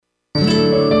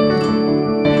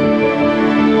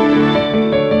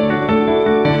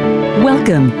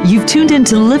Welcome. You've tuned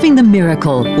into Living the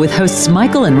Miracle with hosts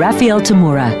Michael and Raphael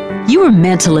Tamura. You are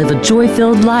meant to live a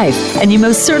joy-filled life, and you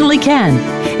most certainly can.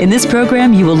 In this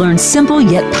program, you will learn simple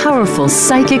yet powerful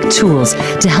psychic tools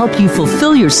to help you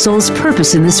fulfill your soul's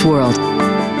purpose in this world.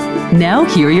 Now,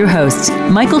 here are your hosts,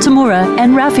 Michael Tamura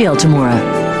and Raphael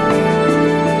Tamura.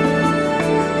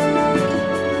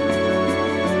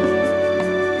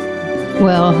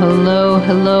 Well,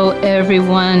 hello,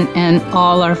 everyone, and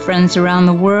all our friends around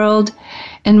the world,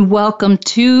 and welcome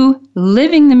to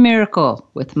Living the Miracle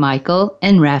with Michael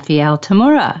and Raphael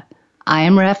Tamura. I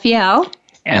am Raphael.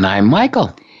 And I'm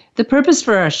Michael. The purpose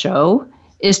for our show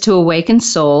is to awaken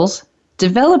souls,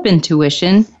 develop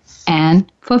intuition,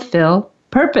 and fulfill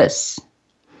purpose.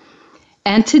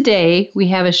 And today we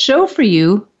have a show for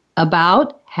you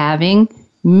about having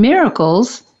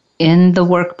miracles in the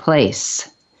workplace.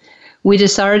 We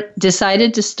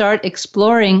decided to start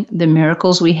exploring the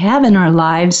miracles we have in our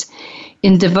lives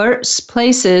in diverse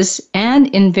places and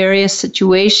in various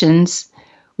situations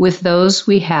with those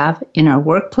we have in our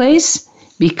workplace,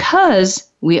 because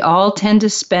we all tend to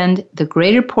spend the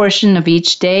greater portion of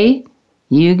each day,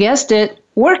 you guessed it,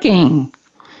 working.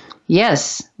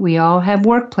 Yes, we all have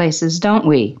workplaces, don't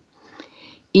we?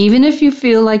 Even if you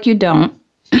feel like you don't,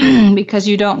 because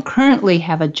you don't currently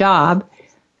have a job,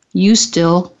 you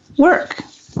still work.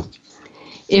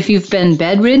 If you've been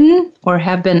bedridden or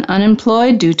have been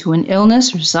unemployed due to an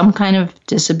illness or some kind of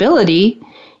disability,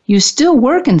 you still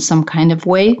work in some kind of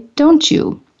way, don't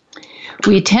you?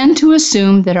 We tend to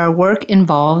assume that our work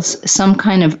involves some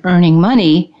kind of earning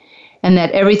money, and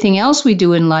that everything else we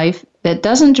do in life that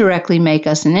doesn't directly make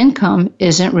us an income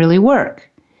isn't really work.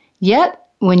 Yet,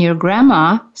 when your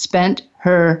grandma spent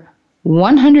her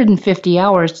 150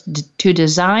 hours to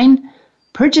design,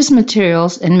 purchase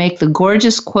materials, and make the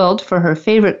gorgeous quilt for her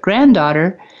favorite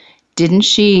granddaughter, didn't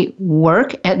she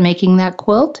work at making that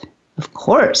quilt? Of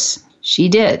course, she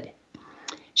did.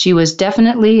 She was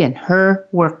definitely in her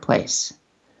workplace.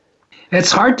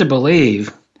 It's hard to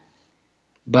believe,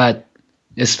 but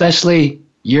especially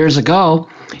years ago,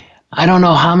 I don't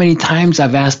know how many times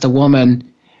I've asked a woman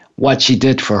what she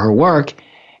did for her work,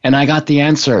 and I got the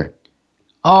answer,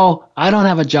 "Oh, I don't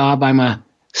have a job. I'm a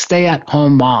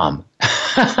stay-at-home mom."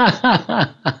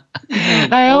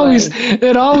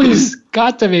 It always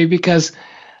got to me, because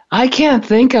I can't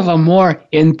think of a more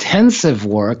intensive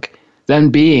work than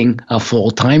being a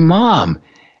full-time mom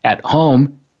at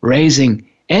home raising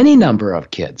any number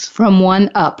of kids. From one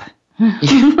up.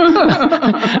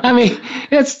 I mean,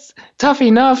 it's tough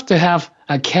enough to have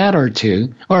a cat or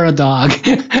two or a dog.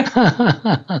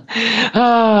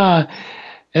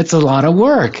 It's a lot of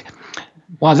work.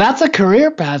 Well, that's a career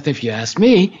path, if you ask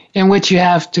me, in which you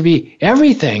have to be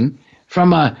everything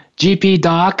from a GP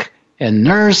doc and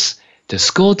nurse to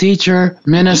school teacher,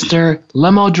 minister,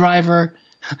 limo driver,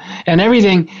 and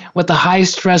everything with the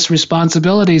high-stress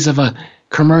responsibilities of a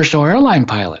commercial airline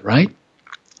pilot, right?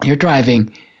 You're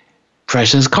driving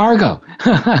precious cargo.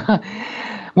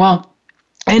 Well,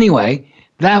 anyway,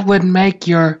 that would make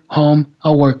your home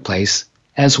a workplace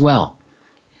as well.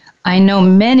 I know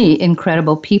many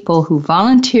incredible people who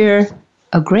volunteer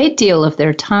a great deal of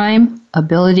their time,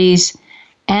 abilities,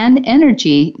 and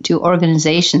energy to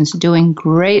organizations doing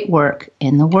great work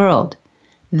in the world.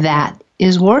 That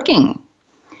is working.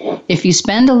 If you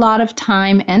spend a lot of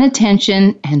time and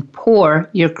attention and pour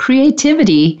your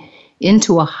creativity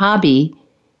into a hobby,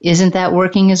 isn't that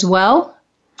working as well?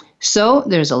 So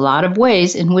there's a lot of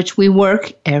ways in which we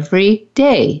work every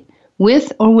day,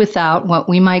 with or without what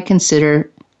we might consider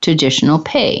traditional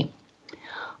pay.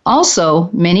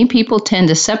 Also, many people tend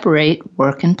to separate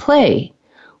work and play.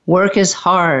 Work is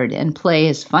hard and play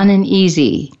is fun and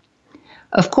easy.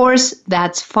 Of course,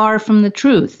 that's far from the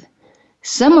truth.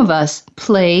 Some of us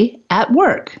play at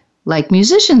work, like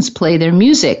musicians play their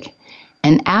music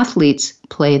and athletes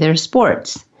play their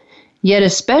sports. Yet,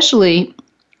 especially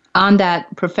on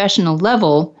that professional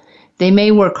level, they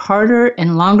may work harder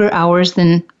and longer hours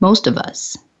than most of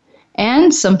us.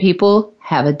 And some people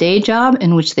have a day job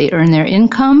in which they earn their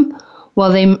income,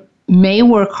 while they may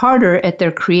work harder at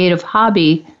their creative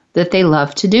hobby that they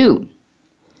love to do.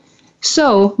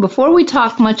 So, before we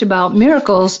talk much about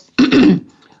miracles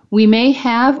we may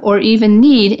have or even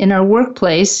need in our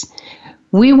workplace,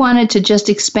 we wanted to just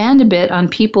expand a bit on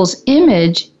people's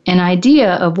image and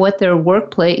idea of what their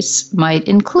workplace might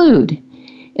include.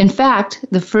 In fact,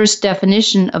 the first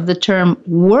definition of the term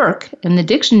work in the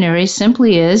dictionary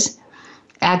simply is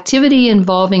activity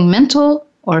involving mental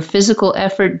or physical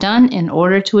effort done in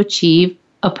order to achieve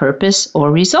a purpose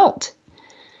or result.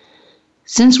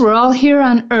 Since we're all here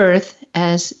on earth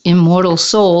as immortal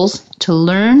souls to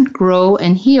learn, grow,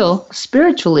 and heal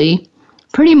spiritually,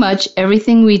 pretty much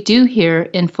everything we do here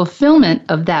in fulfillment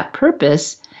of that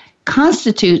purpose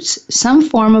constitutes some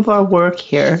form of our work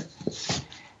here,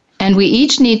 and we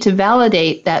each need to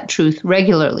validate that truth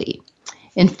regularly.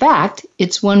 In fact,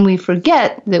 it's when we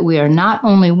forget that we are not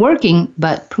only working,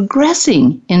 but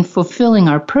progressing in fulfilling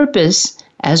our purpose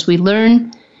as we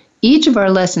learn each of our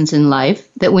lessons in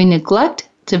life that we neglect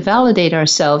to validate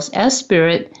ourselves as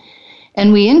spirit,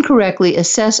 and we incorrectly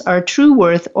assess our true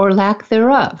worth or lack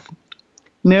thereof.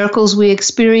 Miracles we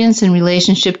experience in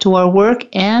relationship to our work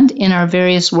and in our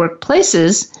various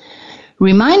workplaces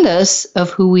remind us of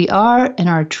who we are and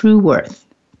our true worth.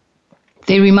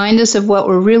 They remind us of what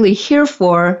we're really here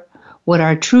for, what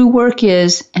our true work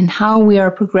is, and how we are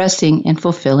progressing in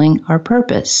fulfilling our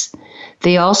purpose.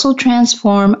 They also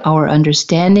transform our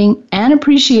understanding and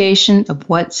appreciation of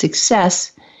what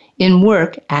success in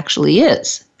work actually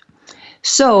is.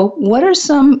 So, what are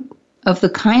some of the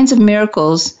kinds of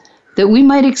miracles that we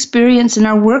might experience in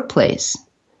our workplace?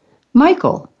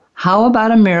 Michael, how about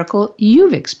a miracle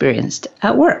you've experienced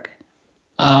at work?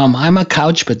 I'm a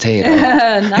couch potato.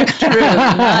 Not true.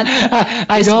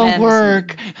 I don't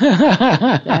work.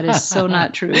 That is so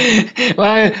not true.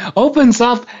 Well, it opens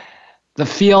up the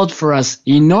field for us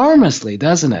enormously,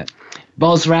 doesn't it?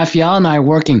 Both Raphael and I are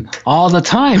working all the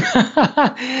time.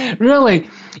 Really,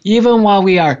 even while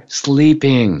we are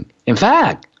sleeping. In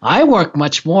fact, I work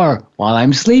much more while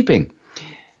I'm sleeping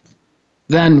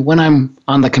than when I'm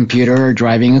on the computer or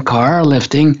driving a car or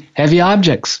lifting heavy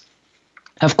objects.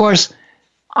 Of course,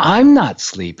 I'm not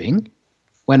sleeping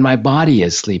when my body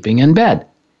is sleeping in bed.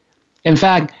 In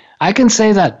fact, I can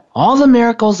say that all the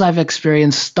miracles I've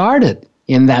experienced started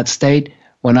in that state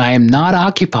when I am not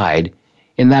occupied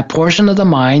in that portion of the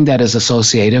mind that is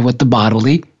associated with the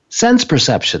bodily sense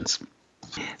perceptions.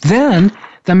 Then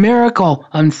the miracle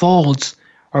unfolds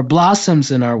or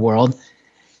blossoms in our world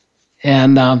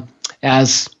and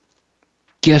as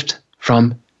gift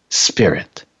from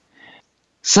spirit.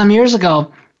 Some years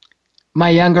ago, my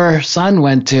younger son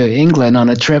went to England on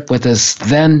a trip with his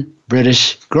then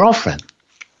British girlfriend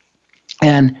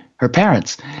and her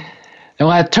parents. And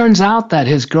well, it turns out that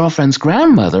his girlfriend's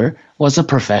grandmother was a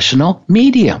professional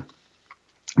medium.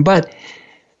 But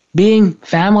being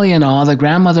family and all, the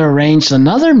grandmother arranged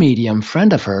another medium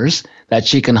friend of hers that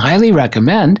she can highly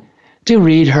recommend to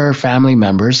read her family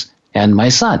members and my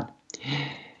son.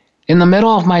 In the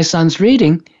middle of my son's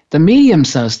reading, the medium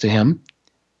says to him,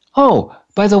 "Oh,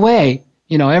 by the way,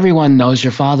 you know, everyone knows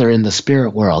your father in the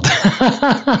spirit world."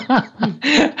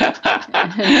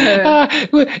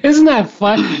 Isn't that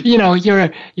fun? You know,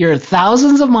 you're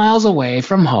thousands of miles away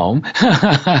from home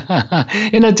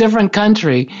in a different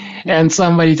country, and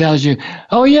somebody tells you,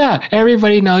 "Oh yeah,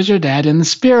 everybody knows your dad in the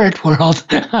spirit world."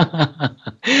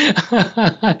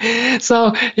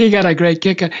 So he got a great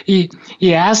kick. He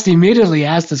immediately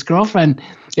asked his girlfriend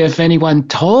if anyone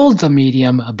told the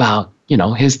medium about, you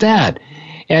know, his dad.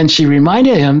 And she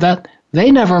reminded him that they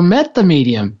never met the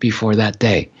medium before that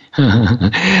day.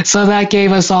 So that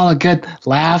gave us all a good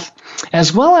laugh,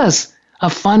 as well as a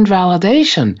fun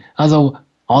validation of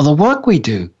all the work we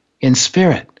do in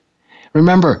spirit.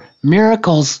 Remember,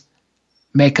 miracles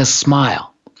make us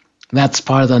smile. That's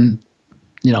part of the,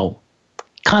 you know,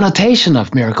 connotation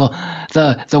of miracle.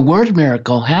 The word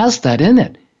miracle has that in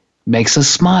it. Makes us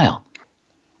smile.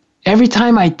 Every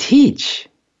time I teach,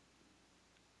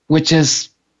 which is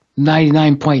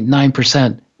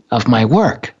 99.9% of my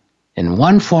work in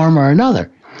one form or another,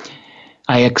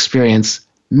 I experience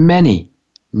many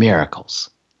miracles.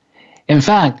 In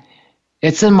fact,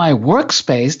 it's in my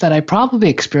workspace that I probably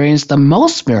experience the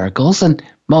most miracles and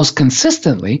most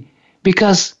consistently,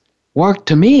 because work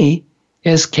to me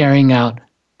is carrying out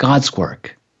God's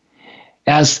work.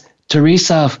 As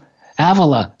Teresa of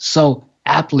Avila so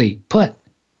aptly put,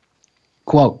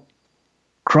 quote,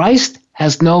 "Christ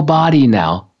has no body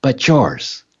now but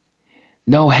yours,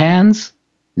 no hands,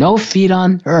 no feet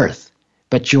on earth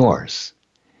but yours.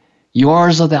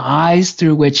 Yours are the eyes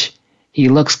through which he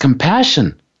looks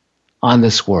compassion on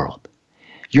this world.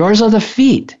 Yours are the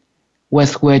feet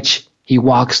with which he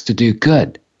walks to do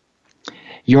good.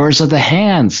 Yours are the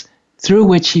hands through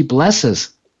which he blesses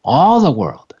all the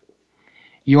world.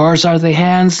 Yours are the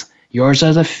hands, yours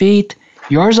are the feet,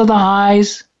 yours are the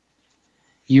eyes.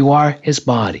 You are his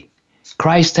body.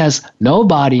 Christ has no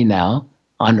body now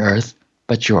on earth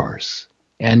but yours."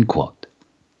 End quote.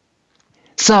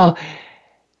 So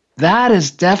that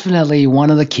is definitely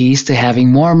one of the keys to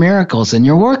having more miracles in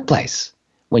your workplace.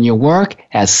 When you work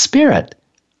as spirit,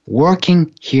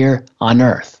 working here on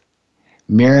earth,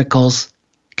 miracles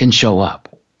can show up.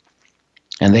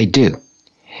 And they do.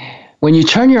 When you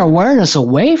turn your awareness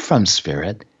away from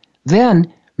Spirit,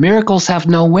 then miracles have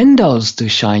no windows to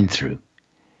shine through.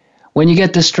 When you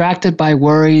get distracted by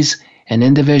worries and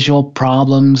individual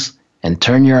problems and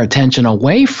turn your attention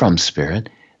away from Spirit,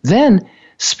 then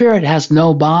Spirit has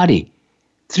no body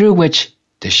through which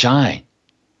to shine.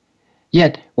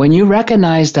 Yet, when you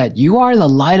recognize that you are the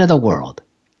light of the world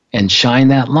and shine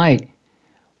that light,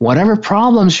 whatever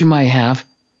problems you might have,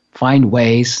 find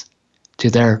ways to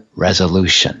their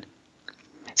resolution.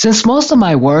 Since most of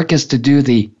my work is to do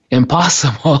the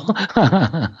impossible,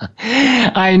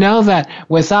 I know that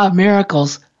without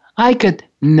miracles, I could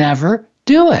never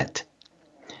do it.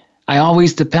 I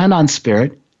always depend on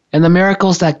Spirit and the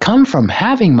miracles that come from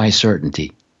having my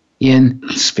certainty in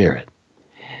Spirit.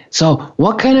 So,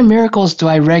 what kind of miracles do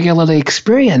I regularly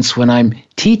experience when I'm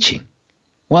teaching?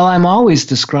 Well, I'm always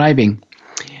describing.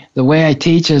 The way I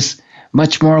teach is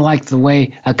much more like the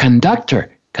way a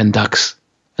conductor conducts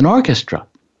an orchestra.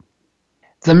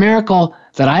 The miracle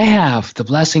that I have the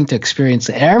blessing to experience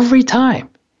every time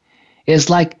is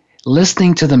like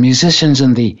listening to the musicians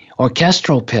in the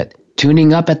orchestral pit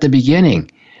tuning up at the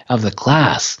beginning of the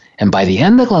class, and by the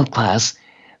end of the class,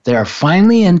 they are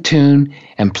finally in tune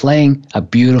and playing a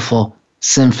beautiful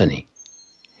symphony.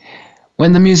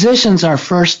 When the musicians are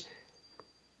first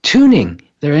tuning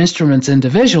their instruments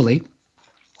individually,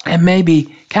 it may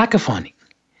be cacophony.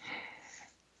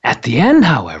 At the end,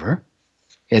 however,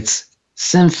 it's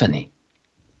symphony,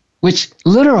 which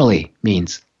literally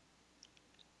means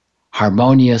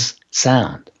harmonious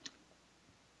sound.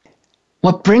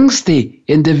 What brings the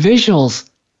individuals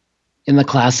in the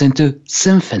class into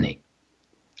symphony?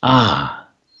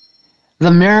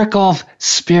 The miracle of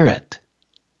Spirit,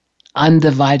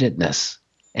 undividedness,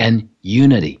 and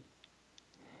unity.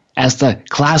 As the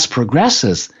class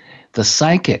progresses, the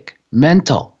psychic,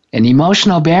 mental, and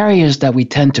emotional barriers that we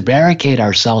tend to barricade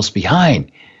ourselves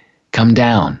behind come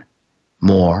down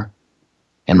more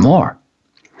and more.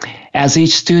 As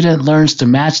each student learns to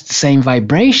match the same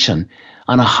vibration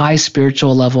on a high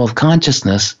spiritual level of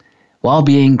consciousness while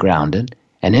being grounded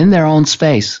and in their own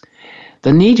space,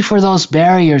 the need for those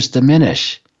barriers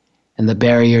diminish and the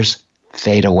barriers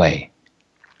fade away.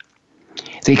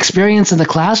 The experience in the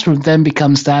classroom then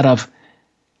becomes that of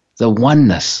the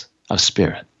oneness of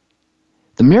Spirit.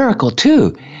 The miracle,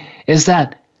 too, is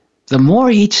that the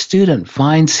more each student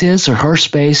finds his or her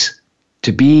space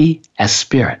to be as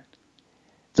Spirit,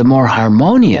 the more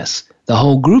harmonious the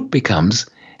whole group becomes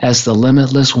as the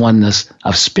limitless oneness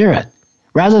of Spirit,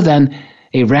 rather than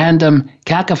a random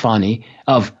cacophony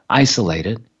of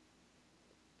isolated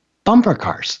bumper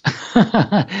cars.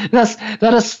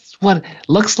 That is what it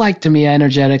looks like to me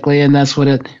energetically, and that's what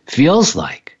it feels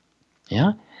like.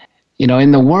 Yeah? You know,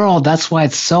 in the world, that's why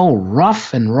it's so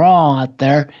rough and raw out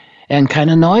there and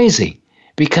kind of noisy,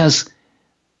 because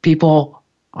people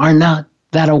are not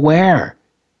that aware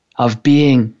of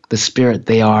being the Spirit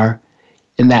they are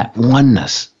in that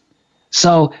oneness.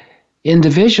 So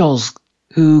individuals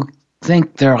who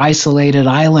think they're isolated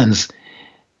islands,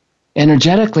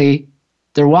 energetically,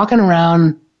 they're walking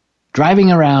around,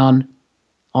 driving around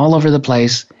all over the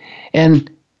place,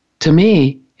 and to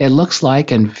me, it looks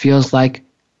like and feels like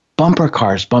bumper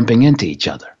cars bumping into each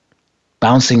other,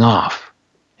 bouncing off,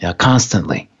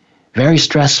 constantly. Very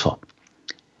stressful.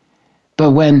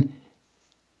 But when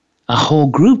a whole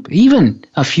group, even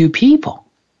a few people,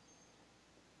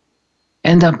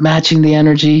 end up matching the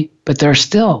energy, but they're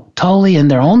still totally in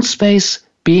their own space,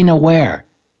 being aware,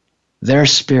 their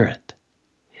Spirit.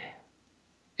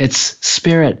 It's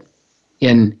Spirit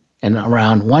in and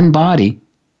around one body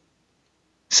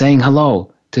saying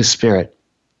hello to Spirit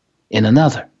in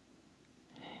another.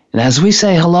 And as we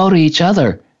say hello to each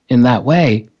other in that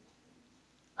way,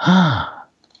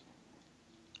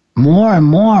 more and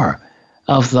more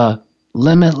of the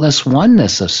limitless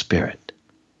oneness of Spirit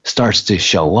starts to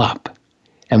show up.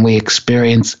 And we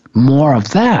experience more of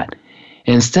that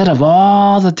instead of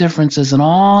all the differences and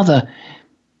all the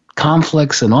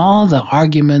conflicts and all the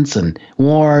arguments and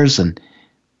wars and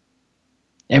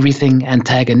everything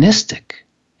antagonistic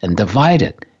and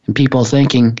divided, and people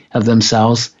thinking of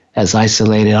themselves as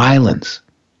isolated islands.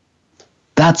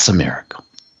 That's a miracle.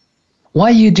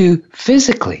 What you do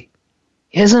physically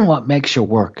isn't what makes your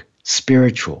work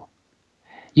spiritual.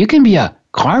 You can be a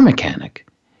car mechanic,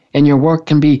 and your work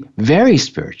can be very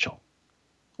spiritual,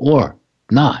 or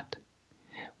not.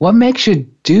 What makes you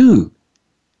do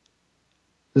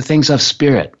the things of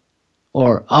Spirit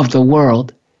or of the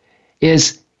world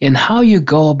is in how you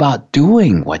go about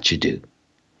doing what you do.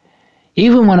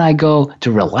 Even when I go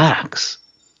to relax,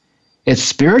 it's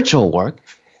spiritual work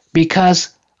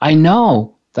because I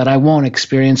know that I won't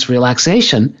experience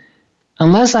relaxation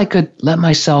unless I could let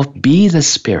myself be the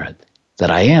spirit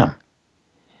that I am.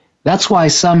 That's why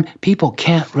some people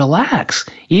can't relax,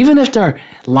 even if they're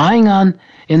lying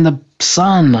in the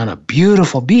sun on a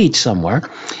beautiful beach somewhere.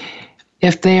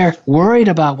 If they're worried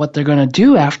about what they're going to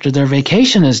do after their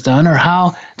vacation is done, or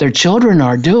how their children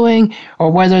are doing, or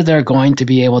whether they're going to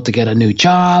be able to get a new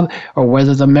job, or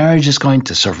whether the marriage is going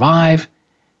to survive,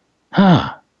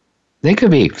 they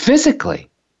could be physically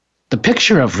the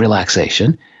picture of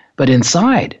relaxation, but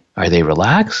inside, are they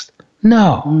relaxed?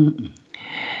 No. Mm-mm.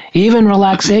 Even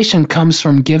relaxation comes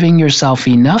from giving yourself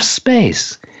enough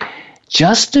space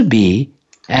just to be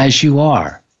as you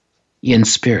are in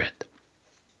spirit.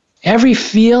 Every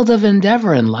field of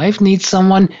endeavor in life needs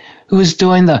someone who is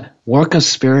doing the work of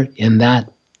spirit in that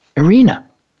arena.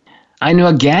 I knew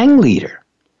a gang leader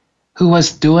who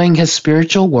was doing his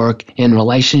spiritual work in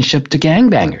relationship to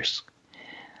gangbangers.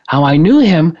 How I knew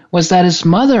him was that his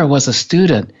mother was a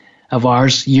student of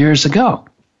ours years ago,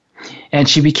 and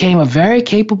she became a very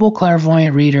capable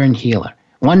clairvoyant reader and healer.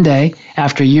 One day,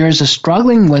 after years of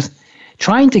struggling with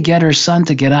trying to get her son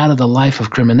to get out of the life of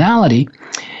criminality,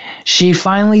 she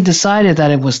finally decided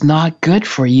that it was not good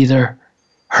for either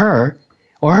her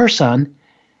or her son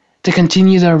to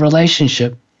continue their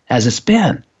relationship as it's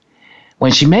been.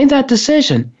 When she made that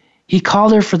decision, he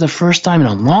called her for the first time in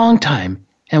a long time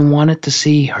and wanted to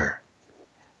see her.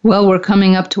 Well, we're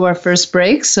coming up to our first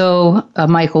break, so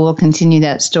Michael will continue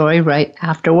that story right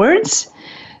afterwards.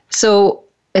 So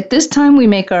at this time, we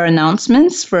make our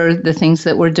announcements for the things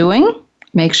that we're doing.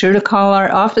 Make sure to call our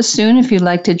office soon if you'd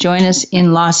like to join us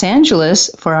in Los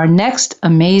Angeles for our next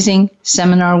amazing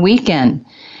seminar weekend.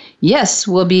 Yes,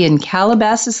 we'll be in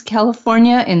Calabasas,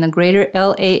 California, in the greater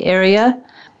LA area.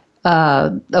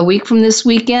 A week from this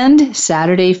weekend,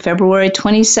 Saturday, February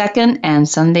 22nd, and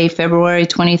Sunday, February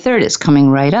 23rd is coming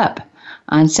right up.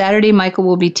 On Saturday, Michael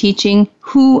will be teaching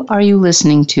Who Are You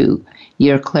Listening To?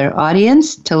 Your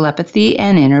Clairaudience, Telepathy,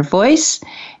 and Inner Voice.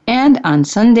 And on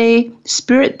Sunday,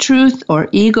 Spirit Truth or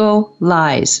Ego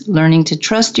Lies, Learning to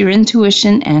Trust Your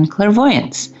Intuition and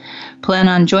Clairvoyance. Plan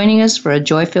on joining us for a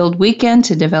joy-filled weekend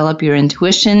to develop your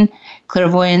intuition,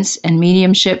 clairvoyance, and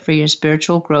mediumship for your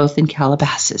spiritual growth in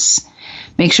Calabasas.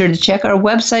 Make sure to check our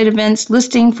website events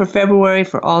listing for February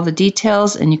for all the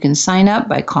details, and you can sign up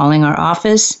by calling our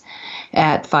office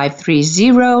at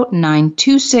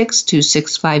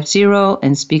 530-926-2650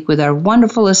 and speak with our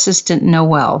wonderful assistant,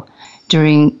 Noelle,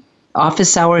 during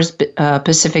office hours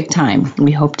Pacific time.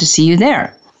 We hope to see you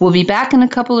there. We'll be back in a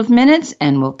couple of minutes,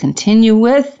 and we'll continue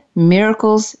with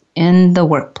Miracles in the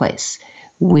Workplace.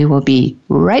 We will be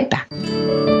right back.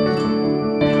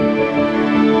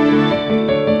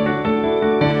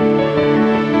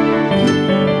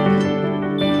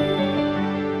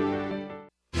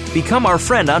 Become our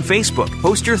friend on Facebook.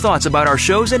 Post your thoughts about our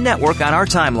shows and network on our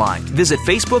timeline. Visit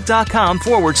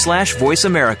facebook.com/Voice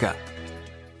America.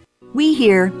 We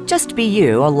hear just be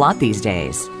you a lot these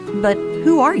days. But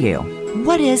who are you?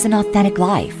 What is an authentic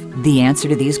life? The answer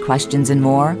to these questions and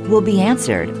more will be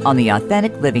answered on The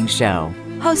Authentic Living Show,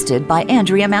 hosted by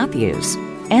Andrea Matthews.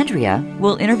 Andrea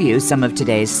will interview some of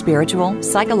today's spiritual,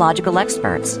 psychological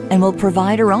experts and will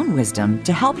provide her own wisdom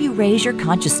to help you raise your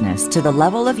consciousness to the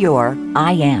level of your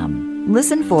I Am.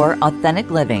 Listen for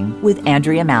Authentic Living with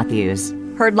Andrea Matthews.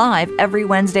 Heard live every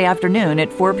Wednesday afternoon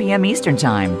at 4 p.m. Eastern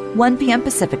Time, 1 p.m.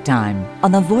 Pacific Time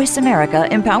on the Voice America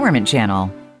Empowerment Channel.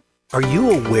 Are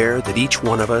you aware that each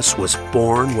one of us was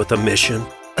born with a mission,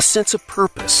 a sense of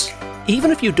purpose? Even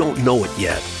if you don't know it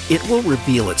yet, it will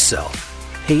reveal itself.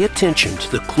 Pay attention to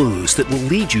the clues that will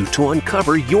lead you to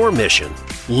uncover your mission.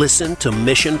 Listen to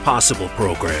Mission Possible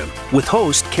program with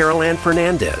host Carol Ann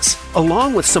Fernandez.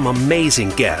 Along with some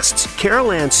amazing guests,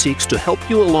 Carol Ann seeks to help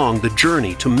you along the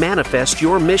journey to manifest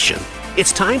your mission.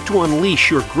 It's time to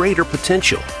unleash your greater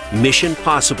potential. Mission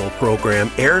Possible program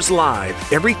airs live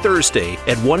every Thursday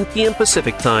at 1 p.m.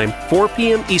 Pacific Time, 4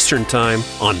 p.m. Eastern Time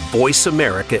on Voice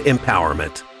America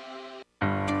Empowerment.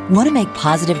 Want to make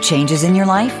positive changes in your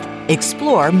life?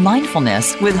 Explore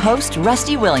mindfulness with host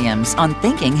Rusty Williams on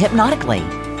Thinking Hypnotically,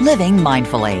 Living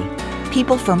Mindfully.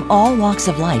 People from all walks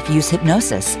of life use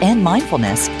hypnosis and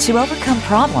mindfulness to overcome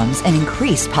problems and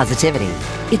increase positivity.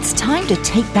 It's time to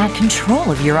take back control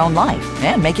of your own life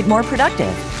and make it more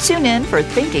productive. Tune in for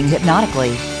Thinking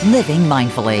Hypnotically, Living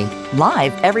Mindfully,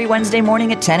 live every Wednesday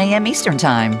morning at 10 a.m. Eastern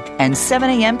Time and 7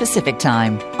 a.m. Pacific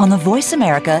Time on the Voice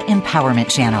America Empowerment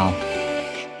Channel.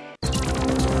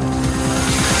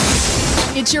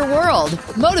 It's your world.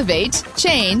 Motivate,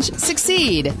 change,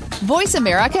 succeed.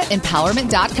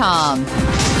 VoiceAmericaEmpowerment.com.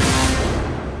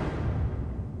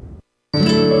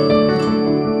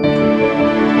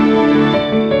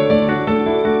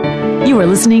 are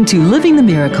listening to Living the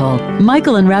Miracle.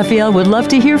 Michael and Raphael would love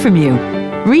to hear from you.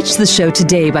 Reach the show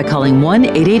today by calling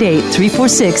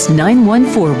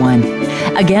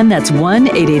 1-888-346-9141. Again, that's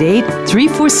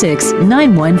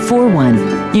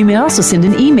 1-888-346-9141. You may also send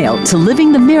an email to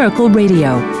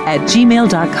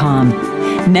livingthemiracleradio@gmail.com.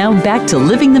 Now back to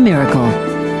Living the Miracle.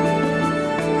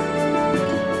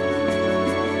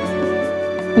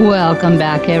 Welcome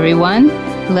back, everyone.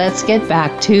 Let's get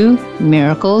back to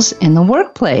miracles in the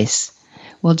workplace.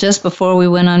 Well, just before we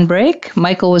went on break,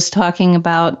 Michael was talking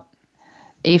about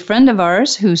a friend of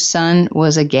ours whose son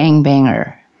was a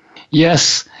gangbanger.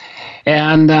 Yes.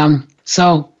 And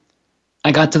so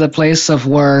I got to the place of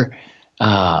where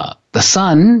the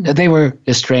son, they were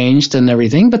estranged and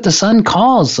everything, but the son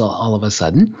calls all of a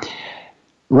sudden,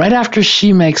 right after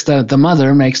she makes the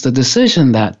mother makes the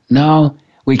decision that, no,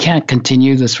 we can't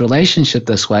continue this relationship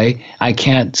this way. I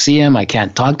can't see him. I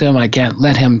can't talk to him. I can't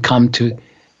let him come to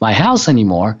my house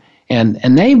anymore and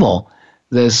enable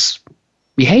this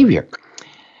behavior.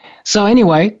 So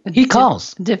anyway, he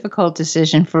calls. Difficult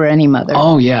decision for any mother.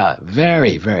 Oh, yeah.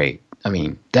 Very, very,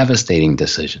 devastating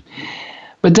decision.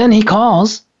 But then he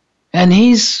calls, and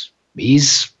he's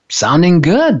sounding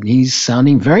good. He's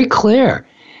sounding very clear.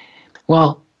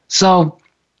 Well,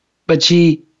 but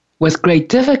she, with great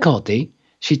difficulty,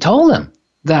 she told him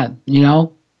that,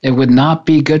 it would not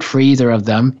be good for either of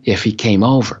them if he came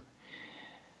over.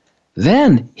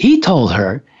 Then he told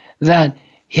her that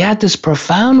he had this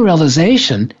profound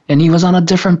realization and he was on a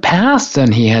different path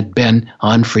than he had been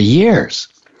on for years.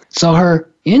 So her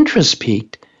interest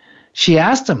piqued. She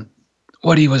asked him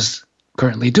what he was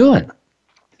currently doing.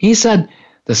 He said,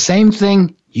 the same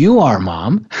thing you are,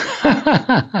 Mom.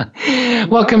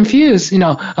 Well, confused,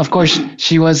 of course,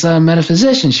 she was a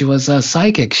metaphysician. She was a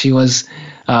psychic. She was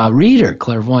a reader,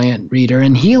 clairvoyant reader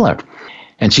and healer.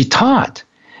 And she taught.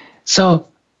 So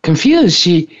confused,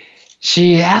 she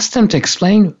asked him to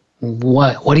explain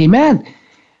what he meant.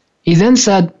 He then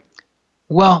said,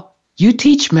 well, you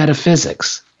teach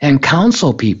metaphysics and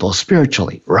counsel people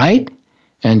spiritually, right?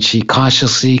 And she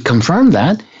cautiously confirmed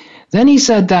that. Then he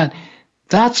said that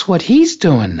that's what he's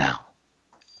doing now,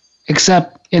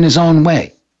 except in his own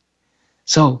way.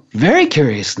 So very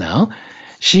curious now.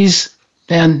 She's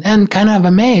and kind of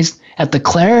amazed at the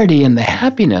clarity and the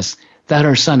happiness that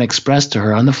her son expressed to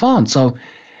her on the phone. So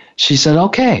she said,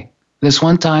 okay, this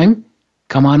one time,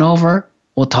 come on over,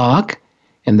 we'll talk,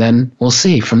 and then we'll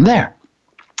see from there.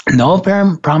 No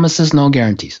promises, no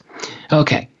guarantees.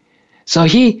 Okay, so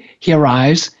he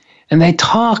arrives, and they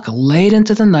talk late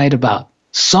into the night about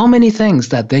so many things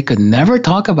that they could never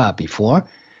talk about before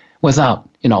without,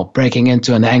 breaking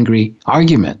into an angry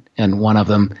argument and one of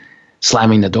them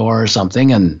slamming the door or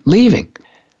something and leaving.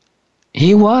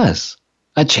 He was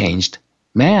a changed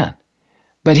man,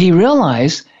 but he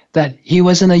realized that he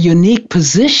was in a unique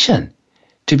position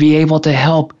to be able to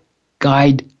help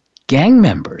guide gang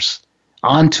members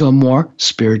onto a more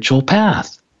spiritual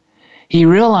path. He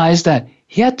realized that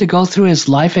he had to go through his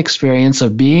life experience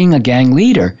of being a gang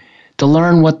leader to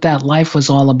learn what that life was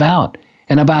all about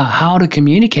and about how to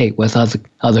communicate with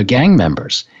other gang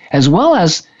members, as well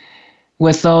as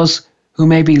with those who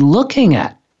may be looking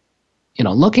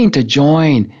to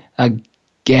join a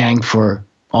gang for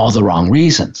all the wrong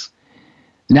reasons.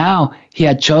 Now he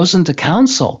had chosen to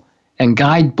counsel and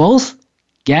guide both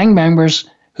gang members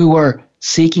who were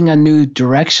seeking a new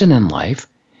direction in life,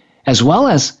 as well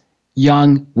as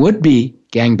young would-be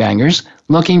gangbangers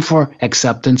looking for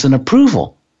acceptance and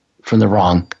approval from the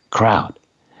wrong crowd.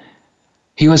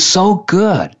 He was so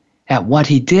good at what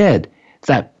he did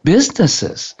that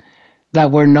businesses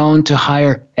that were known to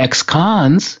hire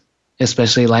ex-cons,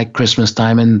 especially like Christmas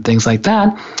time and things like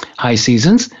that, high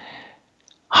seasons,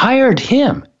 hired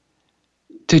him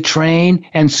to train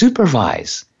and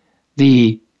supervise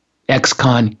the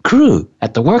ex-con crew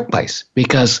at the workplace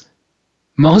because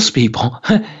most people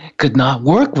could not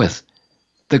work with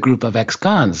the group of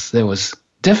ex-cons. It was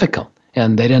difficult,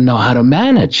 and they didn't know how to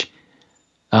manage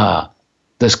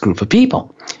this group of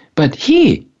people. But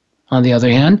he, on the other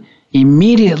hand,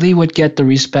 immediately would get the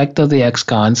respect of the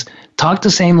ex-cons, talked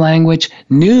the same language,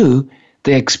 knew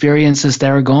the experiences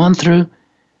they were going through.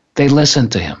 They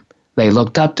listened to him. They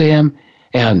looked up to him.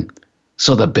 And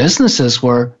so the businesses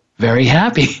were very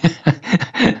happy.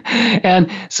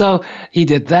 And so he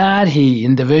did that. He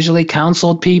individually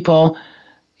counseled people.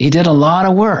 He did a lot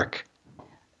of work.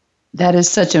 That is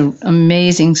such an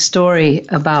amazing story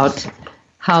about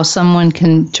how someone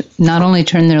can not only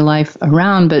turn their life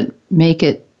around, but make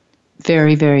it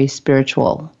very, very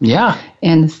spiritual. Yeah.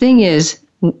 And the thing is,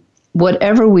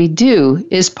 whatever we do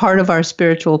is part of our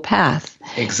spiritual path.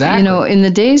 Exactly. You know, in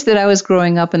the days that I was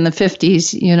growing up in the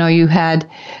 50s, you know, you had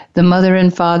the mother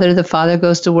and father. The father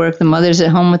goes to work, the mother's at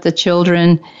home with the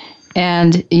children,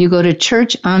 and you go to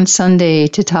church on Sunday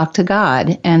to talk to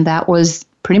God, and that was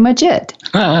pretty much it.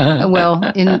 Well,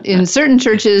 in certain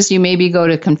churches, you maybe go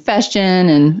to confession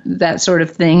and that sort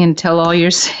of thing and tell all your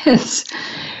sins.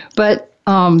 But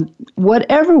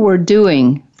whatever we're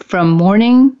doing from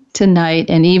morning to night,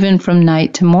 and even from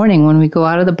night to morning, when we go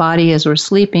out of the body as we're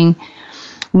sleeping,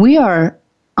 we are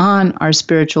on our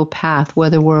spiritual path,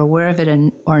 whether we're aware of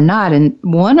it or not. And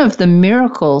one of the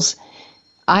miracles,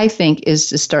 I think, is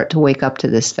to start to wake up to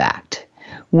this fact.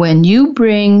 When you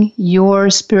bring your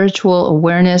spiritual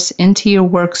awareness into your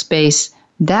workspace,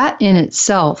 that in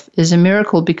itself is a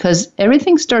miracle, because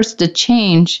everything starts to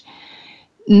change,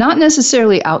 not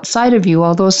necessarily outside of you,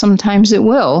 although sometimes it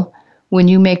will when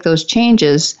you make those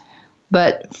changes.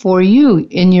 But for you,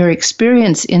 in your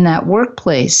experience in that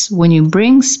workplace, when you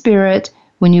bring spirit,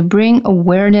 when you bring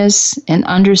awareness and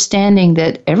understanding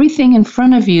that everything in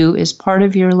front of you is part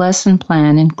of your lesson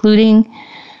plan, including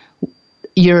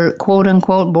your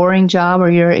quote-unquote boring job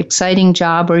or your exciting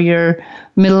job or your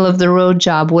middle-of-the-road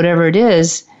job, whatever it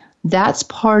is, that's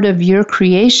part of your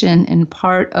creation and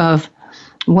part of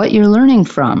what you're learning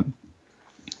from.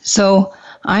 So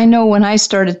I know when I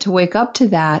started to wake up to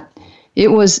that,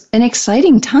 it was an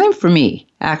exciting time for me,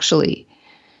 actually.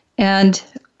 And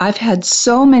I've had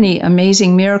so many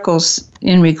amazing miracles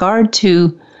in regard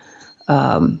to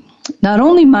not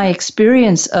only my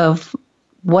experience of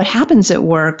what happens at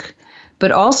work,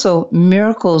 but also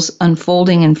miracles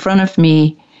unfolding in front of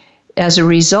me as a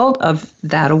result of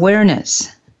that awareness.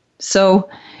 So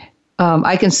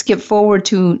I can skip forward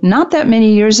to not that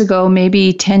many years ago,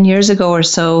 maybe 10 years ago or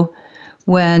so,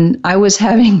 when I was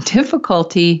having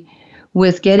difficulty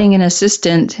with getting an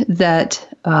assistant that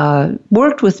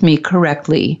worked with me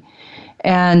correctly.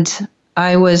 And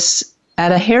I was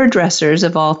at a hairdresser's,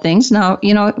 of all things. Now,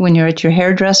 you know, when you're at your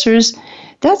hairdresser's,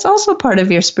 that's also part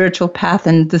of your spiritual path.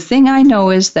 And the thing I know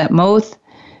is that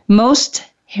most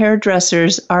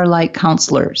hairdressers are like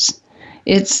counselors.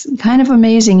 It's kind of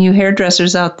amazing, you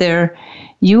hairdressers out there.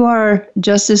 You are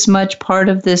just as much part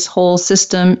of this whole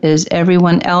system as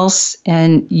everyone else,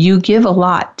 and you give a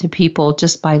lot to people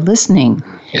just by listening.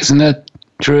 Isn't it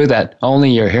true that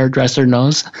only your hairdresser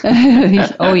knows?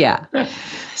 Oh, yeah.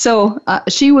 So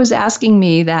she was asking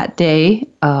me that day,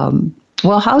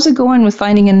 well, how's it going with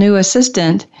finding a new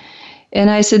assistant?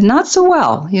 And I said, not so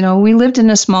well. You know, we lived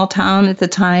in a small town at the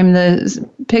time. The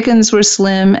pickings were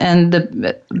slim, and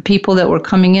the people that were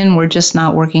coming in were just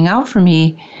not working out for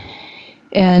me.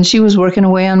 And she was working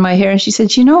away on my hair, and she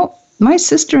said, you know, my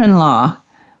sister-in-law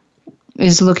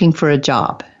is looking for a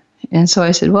job. And so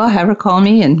I said, well, have her call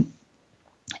me. And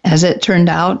as it turned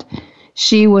out,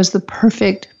 she was the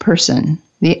perfect person,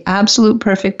 the absolute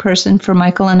perfect person for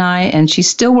Michael and I, and she's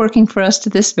still working for us to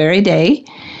this very day.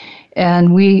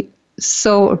 And we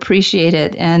so appreciate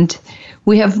it. And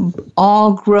we have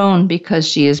all grown because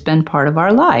she has been part of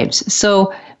our lives.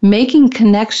 So making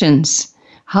connections,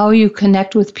 how you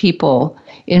connect with people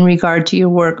in regard to your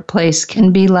workplace,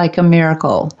 can be like a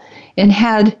miracle. And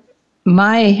had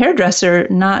my hairdresser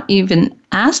not even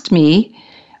asked me,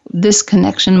 this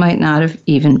connection might not have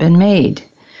even been made.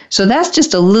 So that's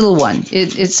just a little one.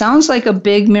 It sounds like a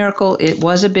big miracle. It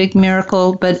was a big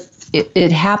miracle, but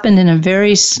it happened in a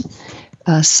very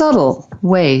subtle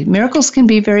way. Miracles can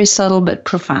be very subtle but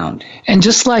profound. And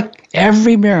just like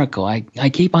every miracle, I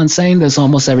keep on saying this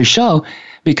almost every show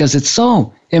because it's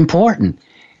so important.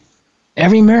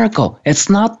 Every miracle, it's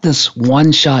not this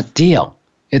one-shot deal.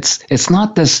 It's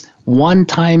not this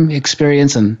one-time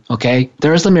experience and, okay,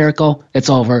 there's the miracle, it's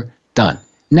over, done.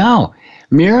 No,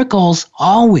 miracles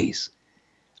always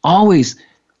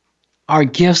are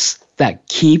gifts that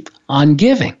keep on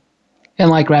giving. And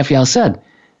like Raphael said,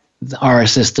 our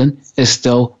assistant is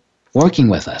still working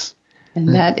with us.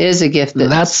 And that is a gift.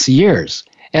 That's years.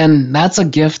 And that's a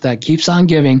gift that keeps on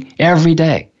giving every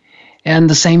day. And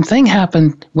the same thing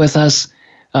happened with us,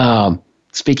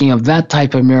 speaking of that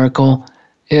type of miracle,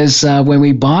 is when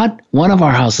we bought one of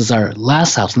our houses, our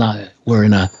last house. Now we're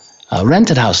in a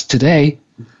rented house today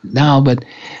now,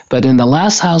 but in the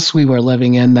last house we were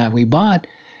living in that we bought,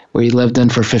 we lived in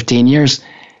for 15 years,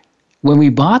 when we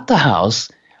bought the house,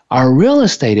 our real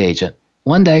estate agent,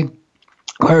 one day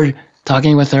we're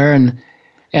talking with her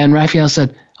and Raphael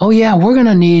said, oh yeah, we're going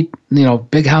to need,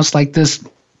 big house like this,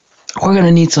 we're going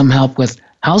to need some help with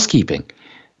housekeeping.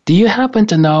 Do you happen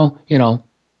to know,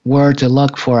 where to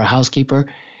look for a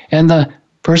housekeeper? And the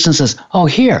person says, oh,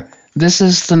 here, this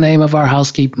is the name of our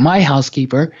my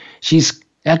housekeeper. She's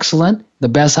excellent, the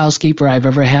best housekeeper I've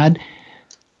ever had.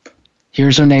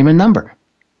 Here's her name and number.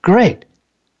 Great.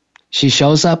 She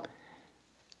shows up.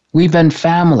 We've been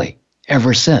family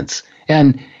ever since.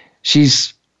 And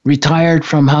she's retired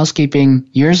from housekeeping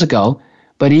years ago,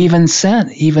 but even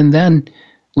then,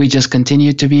 we just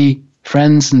continue to be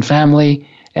friends and family.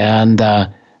 And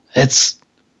it's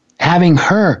having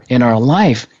her in our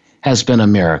life has been a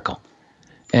miracle.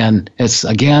 And it's,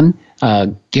 again, a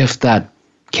gift that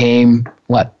came,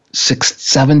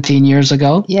 17 years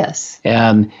ago? Yes.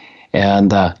 And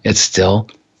it's still,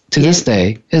 to this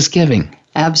day, is giving.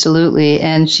 Absolutely.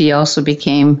 And she also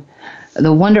became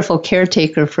the wonderful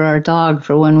caretaker for our dog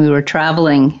for when we were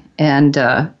traveling. And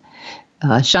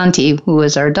Shanti, who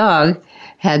was our dog,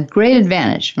 had great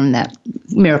advantage from that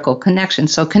miracle connection.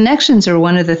 So connections are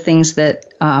one of the things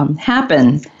that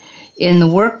happen in the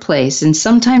workplace. And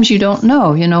sometimes you don't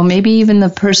know, maybe even the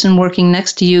person working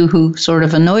next to you who sort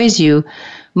of annoys you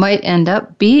might end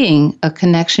up being a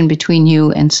connection between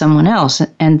you and someone else.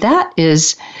 And that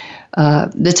is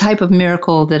the type of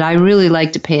miracle that I really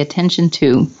like to pay attention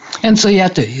to. And so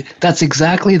that's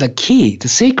exactly the key. The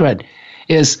secret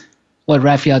is what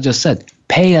Raphael just said,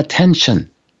 pay attention,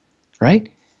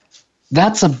 right?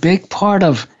 That's a big part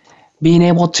of being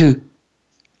able to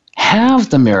have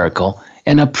the miracle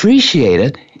and appreciate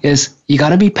it, is you got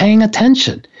to be paying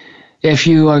attention. If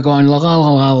you are going la la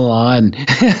la la and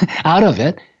out of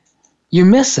it, you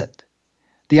miss it.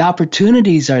 The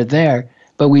opportunities are there,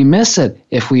 but we miss it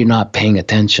if we're not paying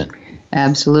attention.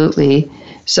 Absolutely.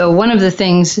 So one of the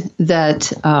things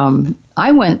that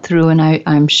I went through, and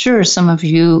I'm sure some of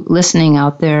you listening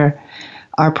out there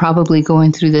are probably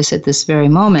going through this at this very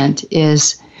moment,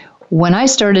 is when I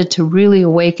started to really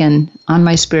awaken on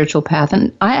my spiritual path,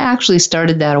 and I actually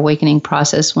started that awakening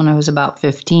process when I was about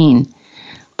 15.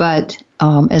 But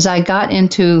as I got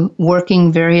into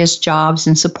working various jobs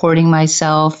and supporting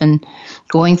myself and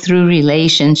going through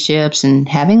relationships and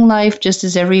having life just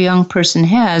as every young person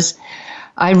has,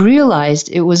 I realized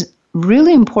it was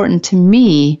really important to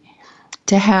me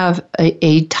to have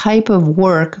a type of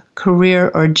work,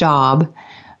 career, or job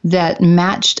that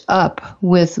matched up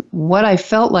with what I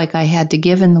felt like I had to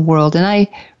give in the world. And I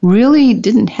really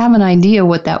didn't have an idea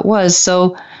what that was.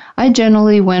 So I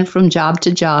generally went from job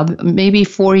to job, maybe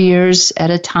 4 years at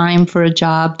a time for a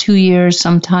job, 2 years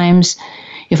sometimes,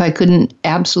 if I couldn't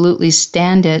absolutely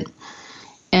stand it.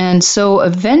 And so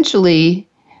eventually,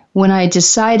 when I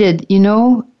decided,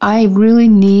 I really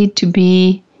need to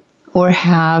be or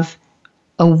have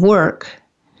a work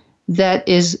that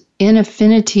is in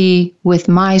affinity with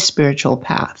my spiritual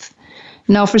path.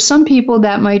 Now, for some people,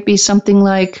 that might be something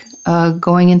like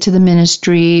going into the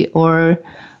ministry or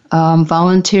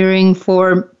volunteering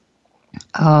for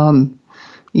some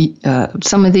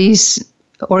of these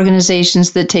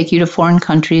organizations that take you to foreign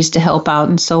countries to help out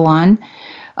and so on.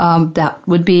 That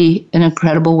would be an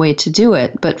incredible way to do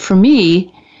it. But for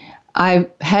me, I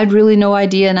had really no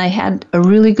idea, and I had a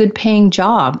really good paying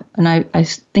job. And I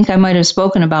think I might have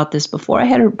spoken about this before. I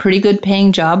had a pretty good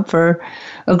paying job for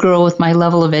a girl with my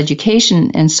level of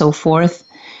education and so forth.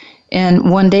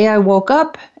 And one day I woke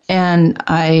up and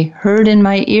I heard in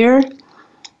my ear,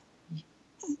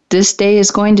 "This day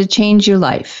is going to change your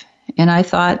life." And I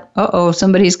thought,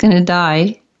 somebody's going to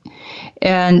die.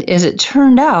 And as it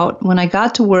turned out, when I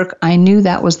got to work, I knew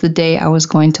that was the day I was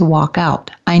going to walk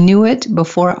out. I knew it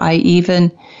before I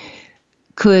even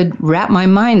could wrap my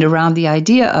mind around the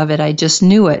idea of it. I just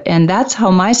knew it. And that's how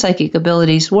my psychic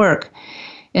abilities work.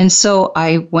 And so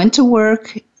I went to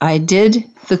work. I did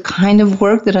the kind of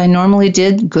work that I normally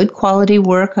did, good quality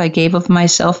work I gave of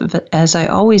myself, as I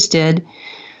always did.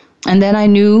 And then I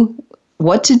knew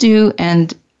what to do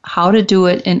and how to do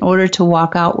it in order to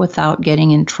walk out without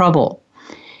getting in trouble,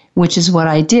 which is what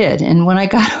I did. And when I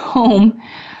got home,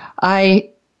 I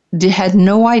had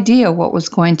no idea what was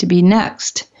going to be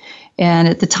next. And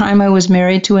at the time, I was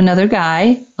married to another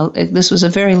guy. This was a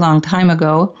very long time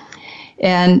ago.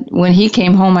 And when he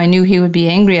came home, I knew he would be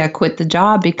angry I quit the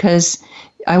job, because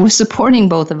I was supporting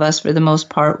both of us for the most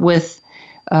part with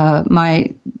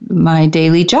my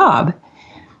daily job.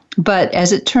 But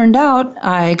as it turned out,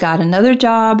 I got another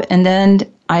job, and then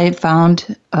I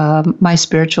found my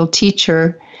spiritual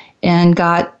teacher and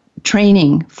got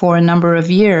training for a number of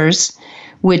years,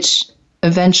 which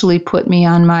eventually put me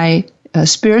on my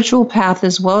spiritual path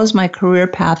as well as my career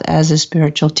path as a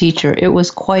spiritual teacher. It was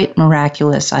quite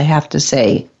miraculous, I have to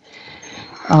say.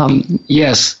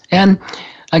 Yes. And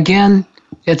again,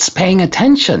 it's paying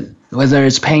attention, whether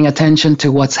it's paying attention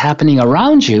to what's happening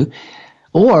around you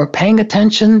or paying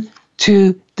attention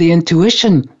to the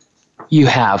intuition you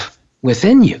have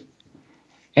within you.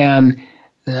 And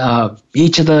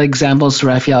each of the examples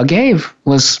Raphael gave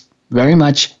was very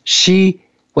much she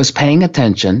was paying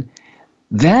attention.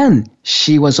 Then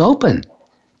she was open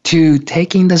to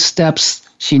taking the steps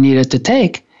she needed to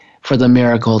take for the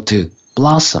miracle to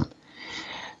blossom.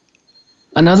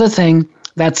 Another thing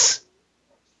that's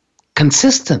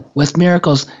consistent with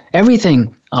miracles,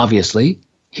 everything obviously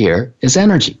here is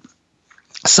energy.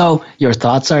 So your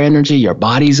thoughts are energy, your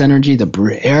body's energy,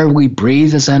 the air we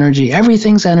breathe is energy,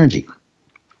 everything's energy.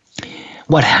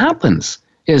 What happens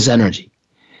is energy.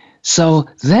 So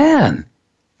then,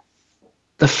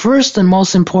 the first and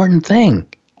most important thing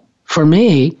for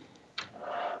me,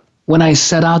 when I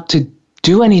set out to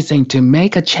do anything, to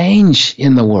make a change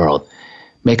in the world,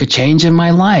 make a change in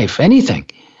my life, anything,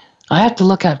 I have to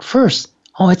look at first,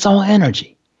 it's all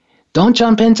energy. Don't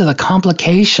jump into the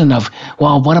complication of,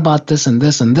 well, what about this and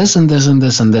this and this and this and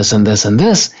this and this and this and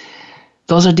this?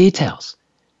 Those are details.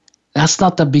 That's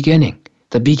not the beginning.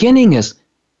 The beginning is,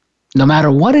 no matter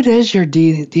what it is you're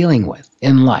dealing with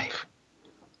in life,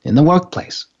 in the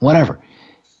workplace, whatever,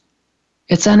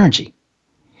 it's energy.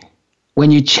 When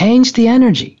you change the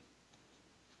energy,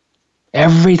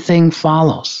 everything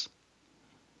follows.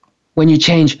 When you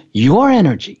change your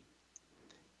energy,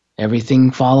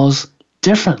 everything follows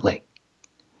differently.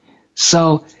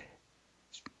 So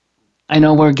I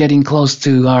know we're getting close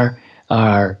to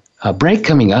our break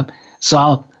coming up, so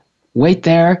I'll wait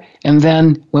there, and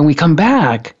then when we come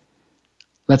back,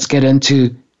 let's get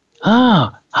into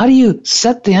how do you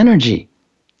set the energy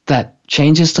that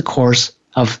changes the course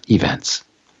of events?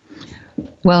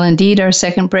 Well, indeed, our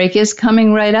second break is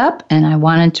coming right up, and I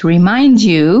wanted to remind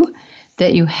you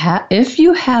that if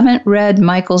you haven't read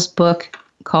Michael's book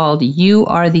called You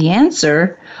Are the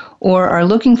Answer, or are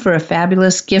looking for a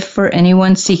fabulous gift for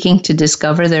anyone seeking to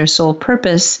discover their soul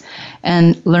purpose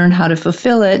and learn how to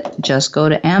fulfill it, just go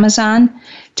to Amazon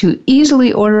to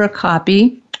easily order a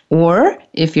copy. Or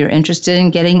if you're interested in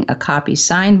getting a copy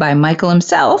signed by Michael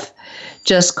himself,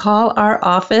 just call our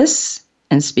office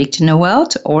and speak to Noel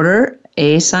to order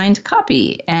a signed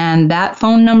copy. And that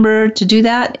phone number to do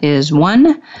that is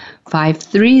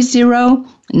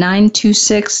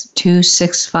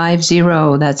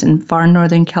 1-530-926-2650. That's in far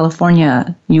Northern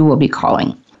California, you will be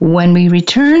calling. When we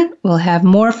return, we'll have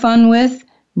more fun with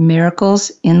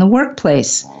miracles in the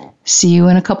workplace. See you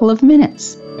in a couple of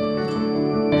minutes.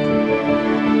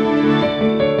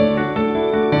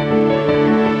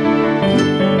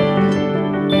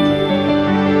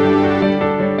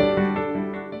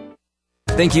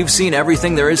 Think you've seen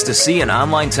everything there is to see in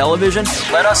online television?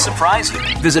 Let us surprise you.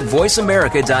 Visit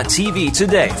voiceamerica.tv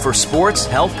today for sports,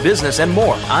 health, business, and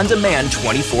more on demand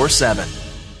 24/7.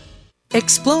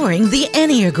 Exploring the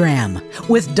Enneagram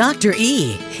with Dr.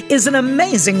 E is an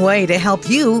amazing way to help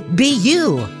you be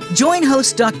you. Join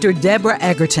host Dr. Deborah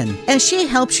Egerton as she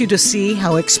helps you to see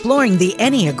how exploring the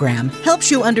Enneagram helps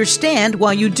you understand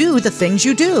why you do the things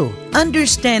you do.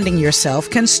 Understanding yourself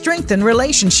can strengthen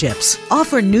relationships,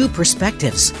 offer new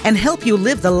perspectives, and help you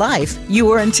live the life you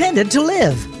were intended to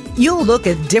live. You'll look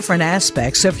at different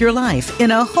aspects of your life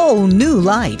in a whole new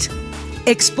light.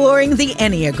 Exploring the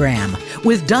Enneagram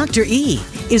with Dr. E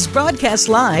is broadcast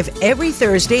live every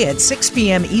Thursday at 6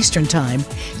 p.m. Eastern Time,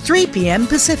 3 p.m.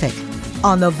 Pacific,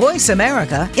 on the Voice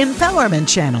America Empowerment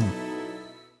Channel.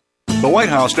 The White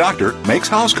House doctor makes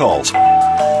house calls.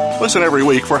 Listen every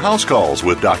week for House Calls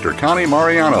with Dr. Connie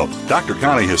Mariano. Dr.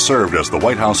 Connie has served as the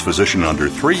White House physician under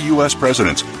 3 U.S.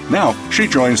 presidents. Now, she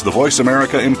joins the Voice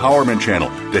America Empowerment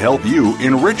Channel to help you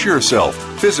enrich yourself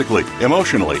physically,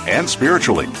 emotionally, and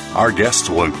spiritually. Our guests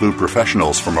will include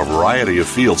professionals from a variety of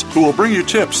fields who will bring you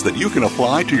tips that you can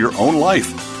apply to your own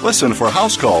life. Listen for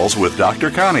House Calls with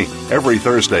Dr. Connie every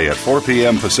Thursday at 4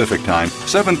 p.m. Pacific Time,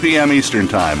 7 p.m. Eastern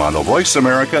Time on the Voice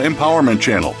America Empowerment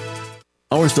Channel.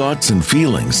 Our thoughts and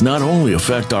feelings not only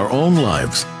affect our own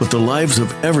lives, but the lives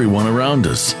of everyone around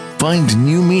us. Find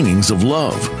new meanings of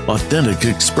love, authentic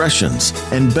expressions,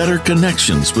 and better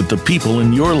connections with the people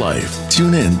in your life.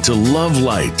 Tune in to Love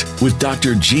Light with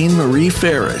Dr. Jean Marie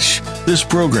Farish. This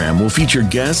program will feature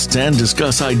guests and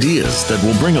discuss ideas that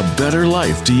will bring a better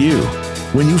life to you.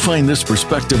 When you find this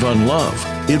perspective on love,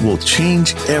 it will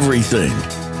change everything.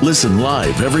 Listen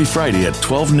live every Friday at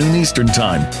 12 noon Eastern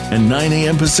Time and 9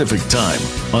 a.m. Pacific Time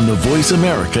on the Voice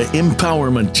America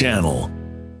Empowerment Channel.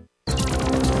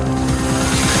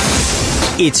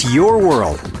 It's your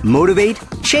world. Motivate,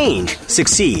 change,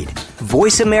 succeed.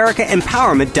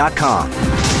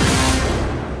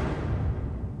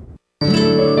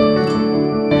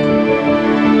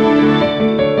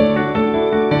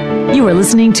 VoiceAmericaEmpowerment.com. You are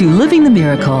listening to Living the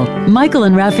Miracle. Michael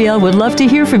and Raphael would love to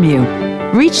hear from you.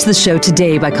 Reach the show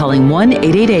today by calling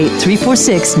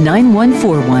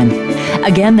 1-888-346-9141.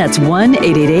 Again, that's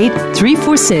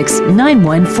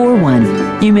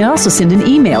 1-888-346-9141. You may also send an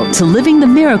email to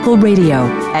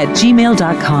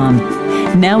livingthemiracleradio@gmail.com.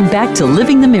 Now back to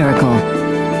Living the Miracle.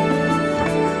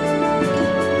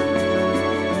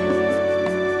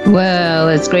 Well,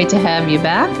 it's great to have you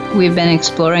back. We've been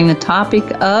exploring the topic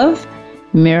of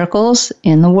miracles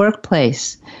in the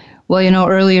workplace. Well,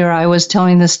 earlier I was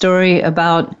telling the story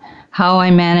about how I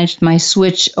managed my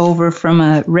switch over from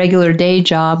a regular day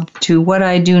job to what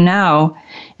I do now.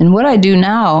 And what I do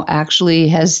now actually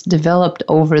has developed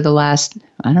over the last,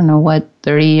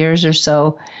 30 years or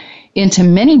so into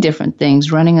many different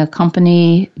things, running a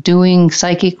company, doing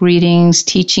psychic readings,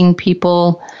 teaching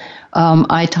people.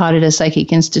 I taught at a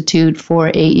psychic institute for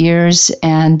 8 years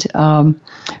and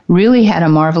really had a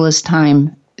marvelous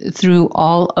time through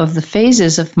all of the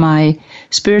phases of my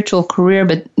spiritual career.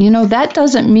 But, that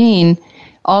doesn't mean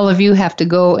all of you have to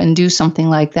go and do something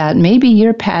like that. Maybe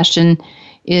your passion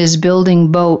is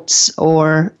building boats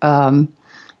or,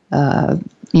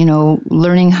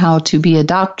 learning how to be a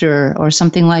doctor or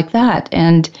something like that.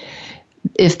 And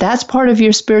if that's part of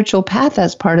your spiritual path,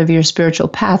 that's part of your spiritual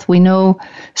path. We know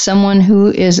someone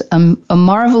who is a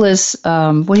marvelous,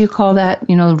 what do you call that?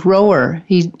 Rower.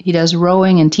 He does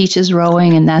rowing and teaches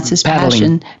rowing, and that's his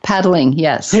passion. Paddling,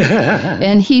 yes.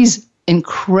 And he's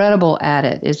incredible at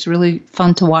it. It's really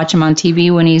fun to watch him on TV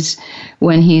when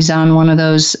he's on one of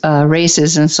those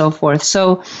races and so forth.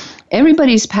 So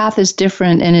everybody's path is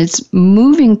different, and it's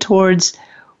moving towards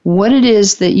what it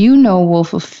is that will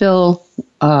fulfill.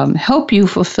 Help you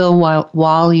fulfill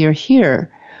while you're here.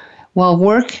 Well,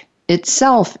 work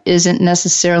itself isn't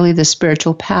necessarily the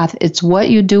spiritual path. It's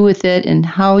what you do with it and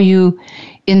how you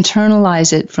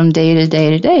internalize it from day to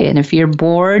day to day. And if you're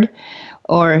bored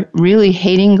or really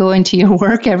hating going to your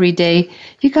work every day,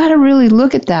 you got to really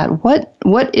look at that. What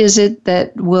is it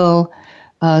that will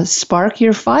spark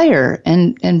your fire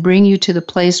and bring you to the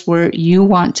place where you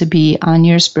want to be on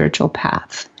your spiritual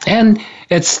path? And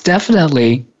it's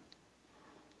definitely...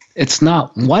 it's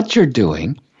not what you're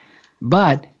doing,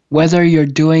 but whether you're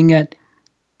doing it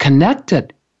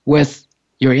connected with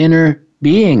your inner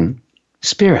being,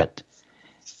 spirit,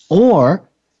 or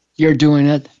you're doing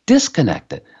it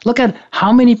disconnected. Look at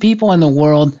how many people in the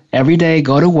world every day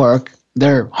go to work.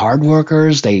 They're hard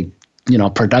workers. They,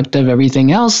 productive,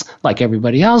 everything else, like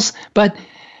everybody else, but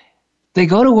they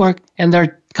go to work and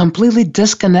they're completely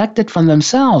disconnected from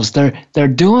themselves. They're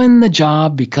doing the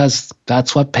job because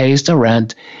that's what pays the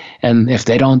rent. And if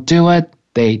they don't do it,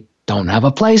 they don't have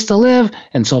a place to live,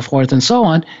 and so forth and so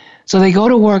on. So they go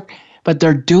to work, but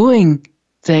they're doing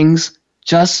things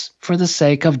just for the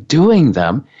sake of doing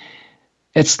them.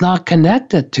 It's not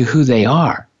connected to who they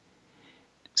are.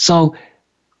 So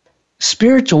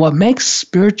what makes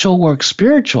spiritual work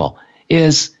spiritual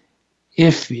is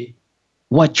if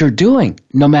what you're doing,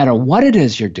 no matter what it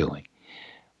is you're doing,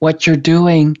 what you're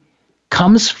doing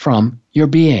comes from your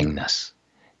beingness,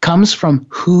 comes from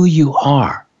who you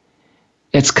are.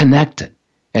 It's connected.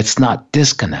 It's not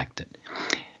disconnected.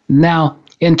 Now,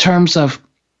 in terms of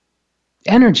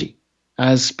energy,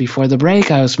 as before the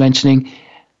break I was mentioning,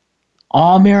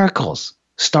 all miracles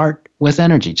start with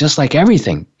energy, just like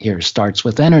everything here starts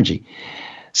with energy.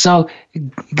 So,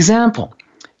 example,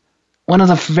 one of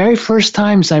the very first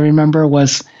times I remember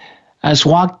was I was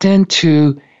walked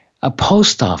into a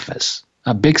post office,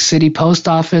 a big city post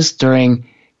office during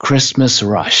Christmas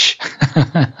rush.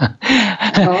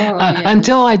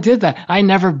 Until I did that. I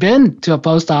never been to a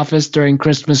post office during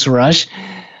Christmas rush.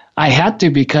 I had to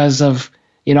because of,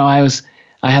 I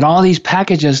had all these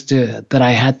packages that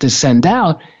I had to send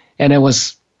out, and it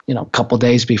was, a couple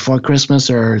days before Christmas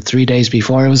or 3 days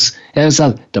before. It was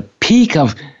the peak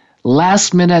of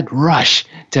last minute rush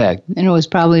to. And it was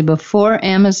probably before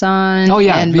Amazon. Oh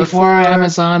yeah, and before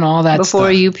Amazon, all that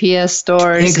before stuff. Before UPS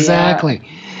stores. Exactly. Yeah.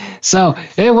 So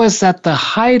it was at the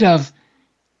height of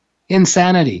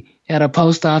insanity at a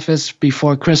post office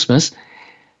before Christmas.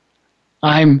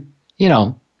 I'm,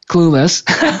 clueless.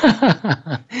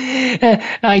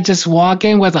 I just walk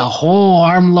in with a whole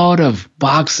armload of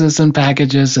boxes and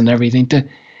packages and everything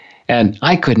and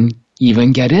I couldn't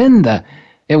even get in.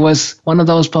 It was one of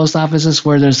those post offices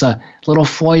where there's a little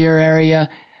foyer area,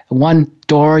 one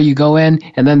door you go in,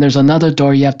 and then there's another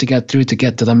door you have to get through to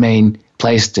get to the main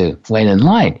place to wait in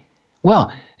line.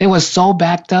 Well, it was so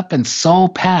backed up and so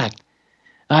packed,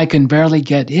 I can barely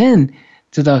get in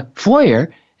to the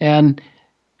foyer. And,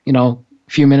 a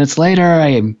few minutes later,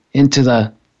 I'm into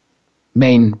the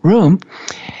main room,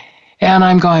 and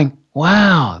I'm going,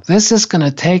 wow, this is going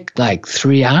to take like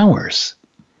 3 hours.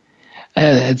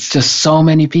 It's just so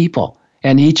many people.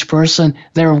 And each person,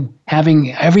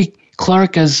 every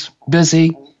clerk is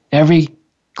busy. Every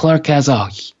clerk has a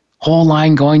whole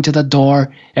line going to the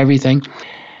door, everything.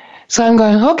 So I'm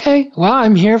going, okay, well,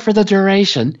 I'm here for the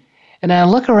duration. And I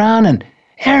look around and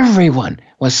everyone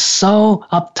was so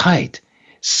uptight,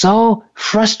 so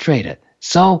frustrated,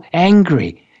 so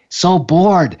angry, so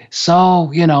bored,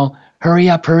 so, hurry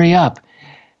up, hurry up.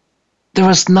 There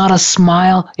was not a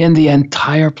smile in the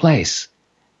entire place.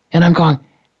 And I'm going,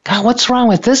 God, what's wrong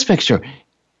with this picture?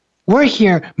 We're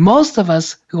here, most of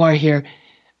us who are here,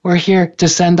 we're here to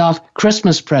send off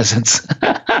Christmas presents.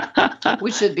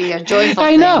 Which should be a joyful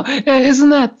thing. I know. Isn't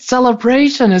that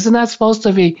celebration? Isn't that supposed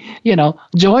to be,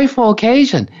 joyful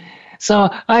occasion? So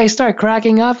I start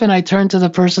cracking up and I turn to the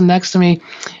person next to me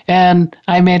and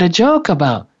I made a joke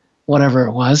about whatever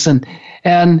it was.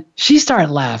 And she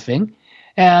started laughing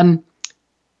and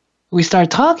we started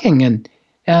talking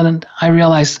and I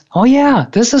realized, oh yeah,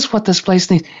 this is what this place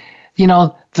needs.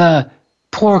 The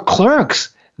poor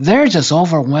clerks, they're just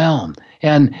overwhelmed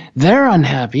and they're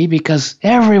unhappy because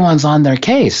everyone's on their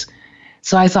case.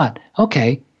 So I thought,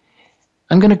 okay,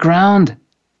 I'm going to ground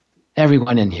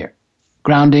everyone in here.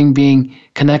 Grounding being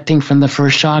connecting from the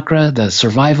first chakra, the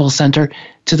survival center,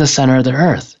 to the center of the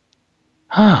earth.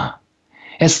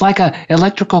 It's like a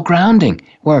electrical grounding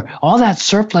where all that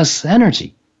surplus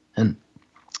energy and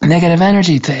negative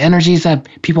energy, the energies that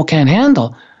people can't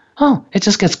handle, it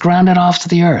just gets grounded off to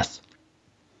the earth.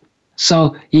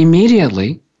 So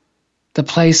immediately, the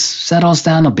place settles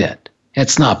down a bit.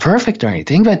 It's not perfect or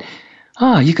anything, but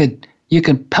you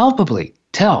could palpably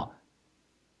tell.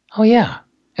 Oh yeah,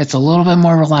 it's a little bit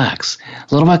more relaxed,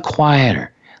 a little bit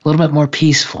quieter, a little bit more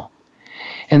peaceful.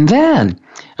 And then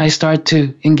I start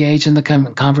to engage in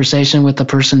the conversation with the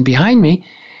person behind me,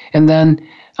 and then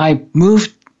I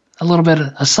move a little bit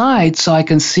aside so I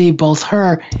can see both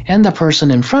her and the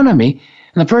person in front of me.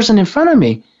 And the person in front of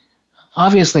me,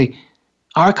 obviously,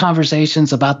 our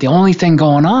conversation's about the only thing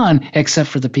going on except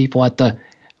for the people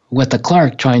with the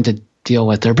clerk trying to deal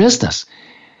with their business.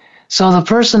 So the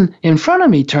person in front of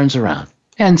me turns around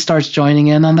and starts joining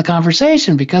in on the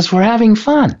conversation because we're having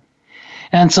fun.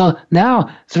 And so now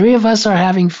 3 of us are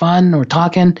having fun, we're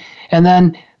talking, and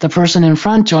then the person in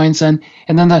front joins in,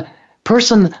 and then the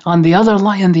person on the other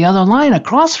line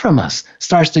across from us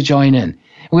starts to join in.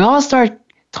 We all start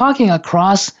talking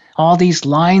across all these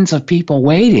lines of people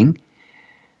waiting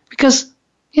because,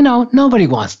 nobody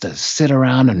wants to sit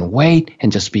around and wait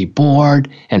and just be bored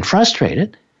and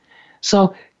frustrated.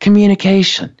 So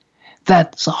communication,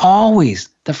 that's always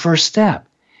the first step.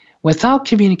 Without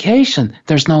communication,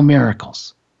 there's no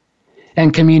miracles.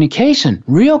 And communication,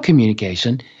 real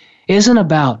communication, isn't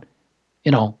about,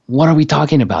 what are we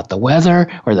talking about? The weather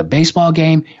or the baseball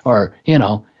game or,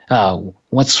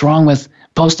 what's wrong with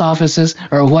post offices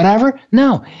or whatever?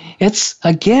 No, it's,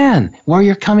 again, where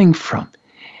you're coming from.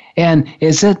 And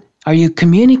are you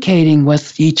communicating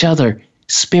with each other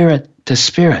spirit to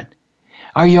spirit?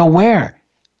 Are you aware?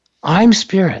 I'm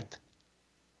spirit.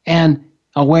 And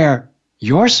aware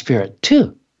your spirit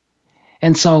too.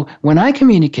 And so when I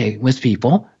communicate with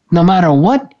people, no matter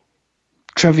what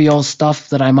trivial stuff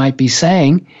that I might be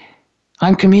saying,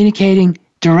 I'm communicating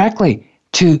directly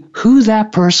to who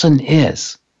that person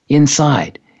is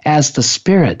inside as the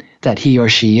spirit that he or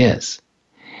she is.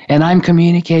 And I'm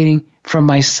communicating from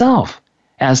myself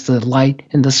as the light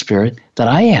and the spirit that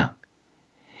I am.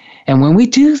 And when we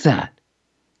do that,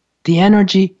 the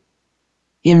energy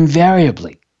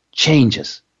invariably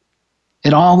changes.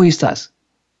 It always does.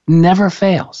 Never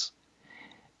fails.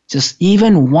 Just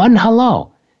even one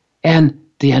hello, and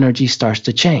the energy starts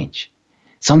to change.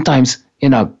 Sometimes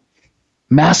in a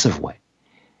massive way.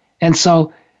 And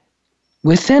so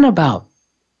within about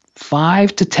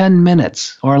 5 to 10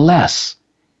 minutes or less,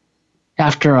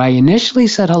 after I initially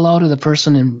said hello to the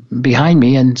person behind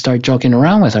me and started joking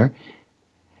around with her,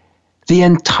 the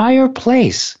entire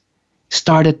place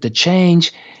started to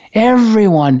change.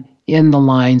 Everyone in the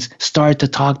lines started to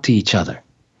talk to each other.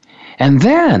 And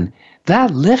then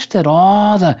that lifted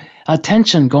all the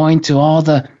attention going to all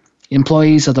the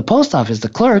employees of the post office, the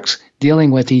clerks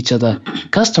dealing with each of the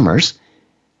customers.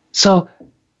 So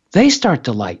they start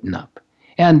to lighten up.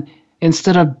 And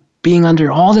instead of being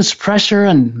under all this pressure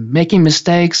and making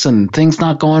mistakes and things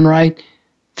not going right,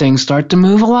 things start to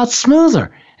move a lot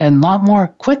smoother and a lot more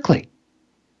quickly.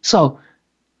 So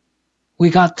we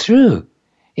got through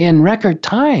in record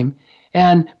time.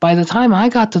 And by the time I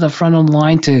got to the front of the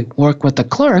line to work with the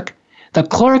clerk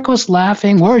was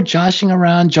laughing. We're joshing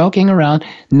around, joking around.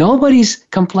 Nobody's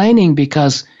complaining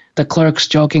because the clerk's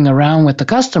joking around with the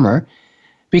customer,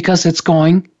 because it's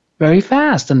going very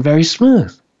fast and very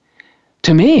smooth.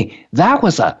 To me, that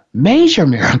was a major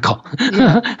miracle.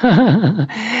 Yeah.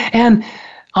 And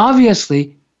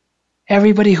obviously,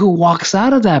 everybody who walks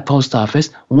out of that post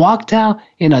office walked out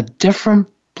in a different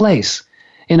place,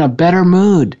 in a better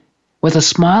mood, with a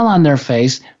smile on their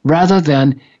face, rather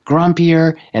than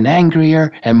grumpier and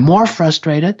angrier and more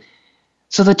frustrated.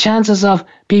 So the chances of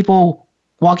people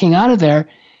walking out of there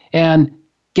and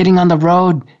getting on the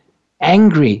road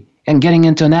angry and getting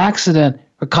into an accident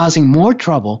or causing more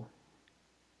trouble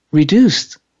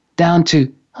reduced down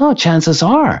to, chances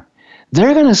are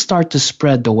they're going to start to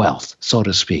spread the wealth, so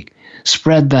to speak,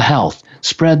 spread the health,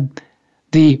 spread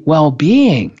the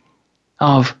well-being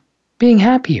of being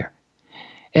happier.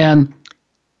 And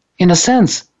in a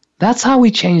sense, that's how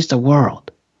we change the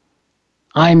world.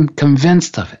 I'm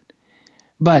convinced of it.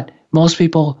 But most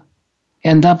people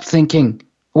end up thinking,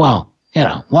 well,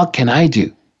 what can I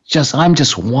do? I'm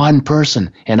just one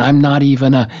person, and I'm not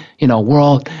even a,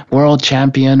 world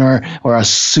champion or a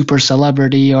super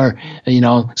celebrity or,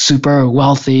 super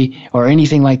wealthy or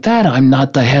anything like that. I'm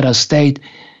not the head of state.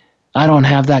 I don't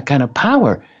have that kind of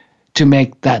power to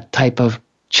make that type of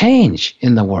change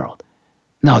in the world.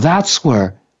 Now, that's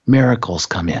where miracles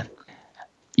come in.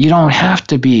 You don't have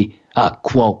to be a,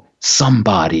 quote,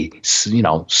 somebody,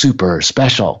 super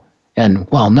special and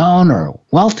well-known or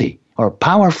wealthy or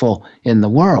powerful in the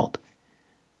world.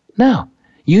 No,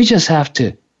 you just have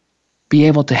to be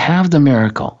able to have the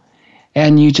miracle.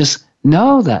 And you just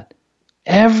know that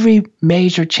every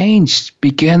major change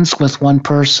begins with one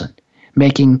person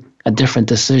making a different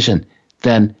decision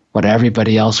than what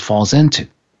everybody else falls into.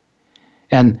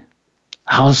 And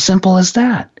how simple is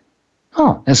that?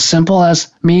 Oh, as simple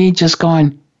as me just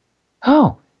going,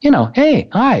 hey,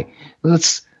 hi,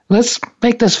 let's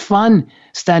make this fun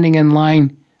standing in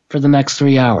line for the next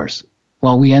 3 hours.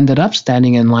 Well, we ended up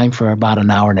standing in line for about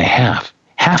an hour and a half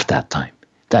that time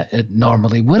that it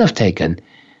normally would have taken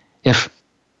if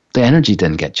the energy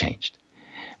didn't get changed.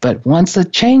 But once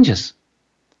it changes,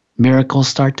 miracles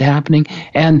start to happening.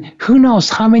 And who knows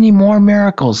how many more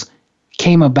miracles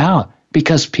came about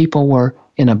because people were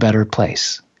in a better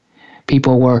place.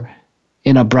 People were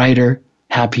in a brighter,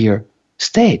 happier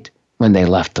state when they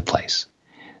left the place.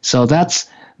 So that's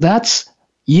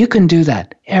you can do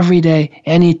that every day,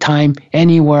 anytime,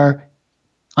 anywhere,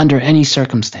 under any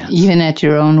circumstance. Even at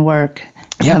your own work.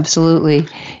 Yep. Absolutely.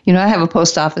 I have a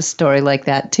post office story like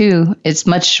that too. It's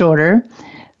much shorter.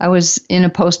 I was in a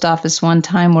post office one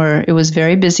time where it was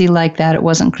very busy like that. It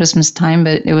wasn't Christmas time,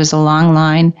 but it was a long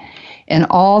line. And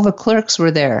all the clerks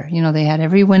were there. They had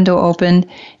every window open.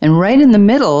 And right in the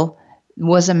middle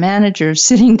was a manager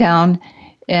sitting down.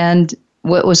 And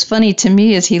what was funny to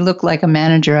me is he looked like a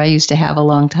manager I used to have a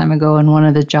long time ago in one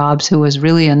of the jobs who was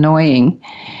really annoying.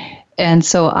 And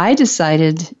so I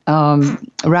decided,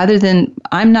 rather than,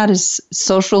 I'm not as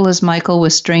social as Michael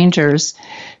with strangers,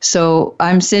 so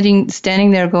I'm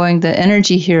standing there going, the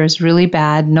energy here is really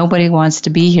bad. Nobody wants to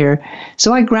be here.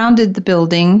 So I grounded the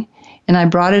building and I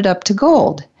brought it up to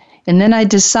gold. And then I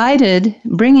decided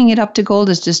bringing it up to gold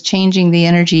is just changing the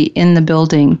energy in the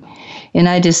building. And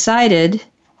I decided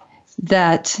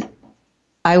that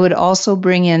I would also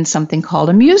bring in something called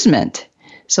amusement.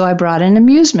 So I brought in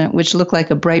amusement, which looked like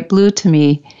a bright blue to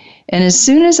me. And as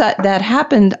soon as that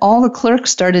happened, all the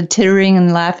clerks started tittering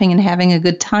and laughing and having a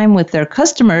good time with their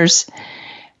customers.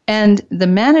 And the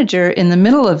manager in the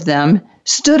middle of them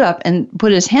stood up and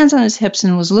put his hands on his hips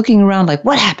and was looking around like,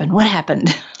 what happened? What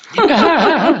happened?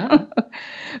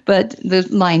 But the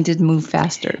line did move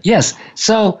faster. Yes.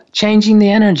 So changing the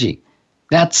energy,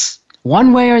 that's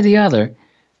one way or the other.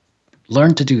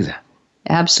 Learn to do that.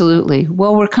 Absolutely.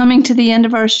 Well, we're coming to the end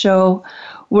of our show.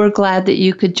 We're glad that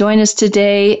you could join us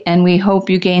today, and we hope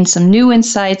you gained some new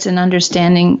insights and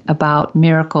understanding about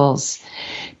miracles.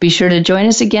 Be sure to join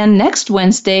us again next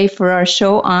Wednesday for our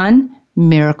show on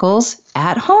Miracles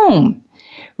at Home.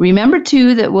 Remember,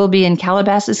 too, that we'll be in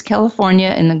Calabasas,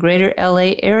 California in the greater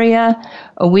LA area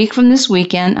a week from this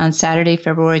weekend on Saturday,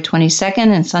 February 22nd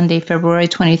and Sunday, February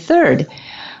 23rd.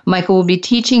 Michael will be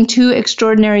teaching 2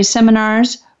 extraordinary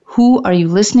seminars, Who Are You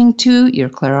Listening to? Your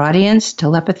Clairaudience,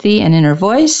 Telepathy, and Inner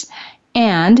Voice,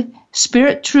 and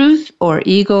Spirit Truth or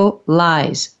Ego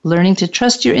Lies, Learning to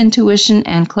Trust Your Intuition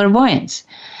and Clairvoyance.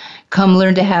 Come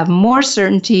learn to have more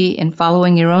certainty in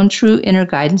following your own true inner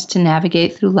guidance to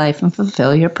navigate through life and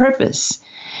fulfill your purpose.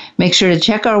 Make sure to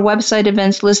check our website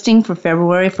events listing for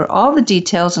February for all the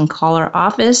details and call our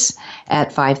office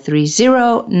at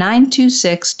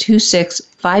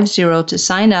 530-926-2650 to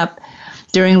sign up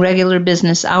during regular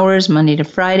business hours, Monday to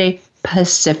Friday,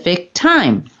 Pacific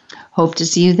time. Hope to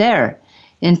see you there.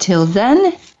 Until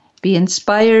then, be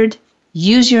inspired,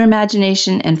 use your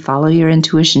imagination, and follow your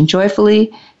intuition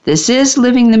joyfully. This is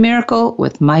Living the Miracle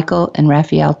with Michael and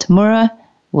Raphael Tamura.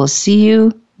 We'll see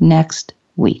you next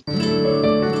week.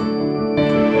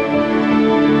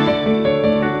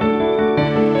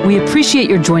 We appreciate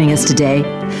your joining us today.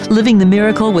 Living the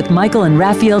Miracle with Michael and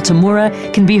Raphael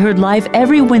Tamura can be heard live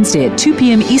every Wednesday at 2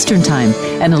 p.m. Eastern Time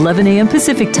and 11 a.m.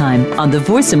 Pacific Time on the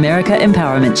Voice America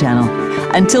Empowerment Channel.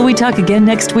 Until we talk again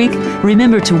next week,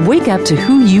 remember to wake up to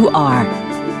who you are.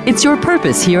 It's your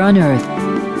purpose here on Earth.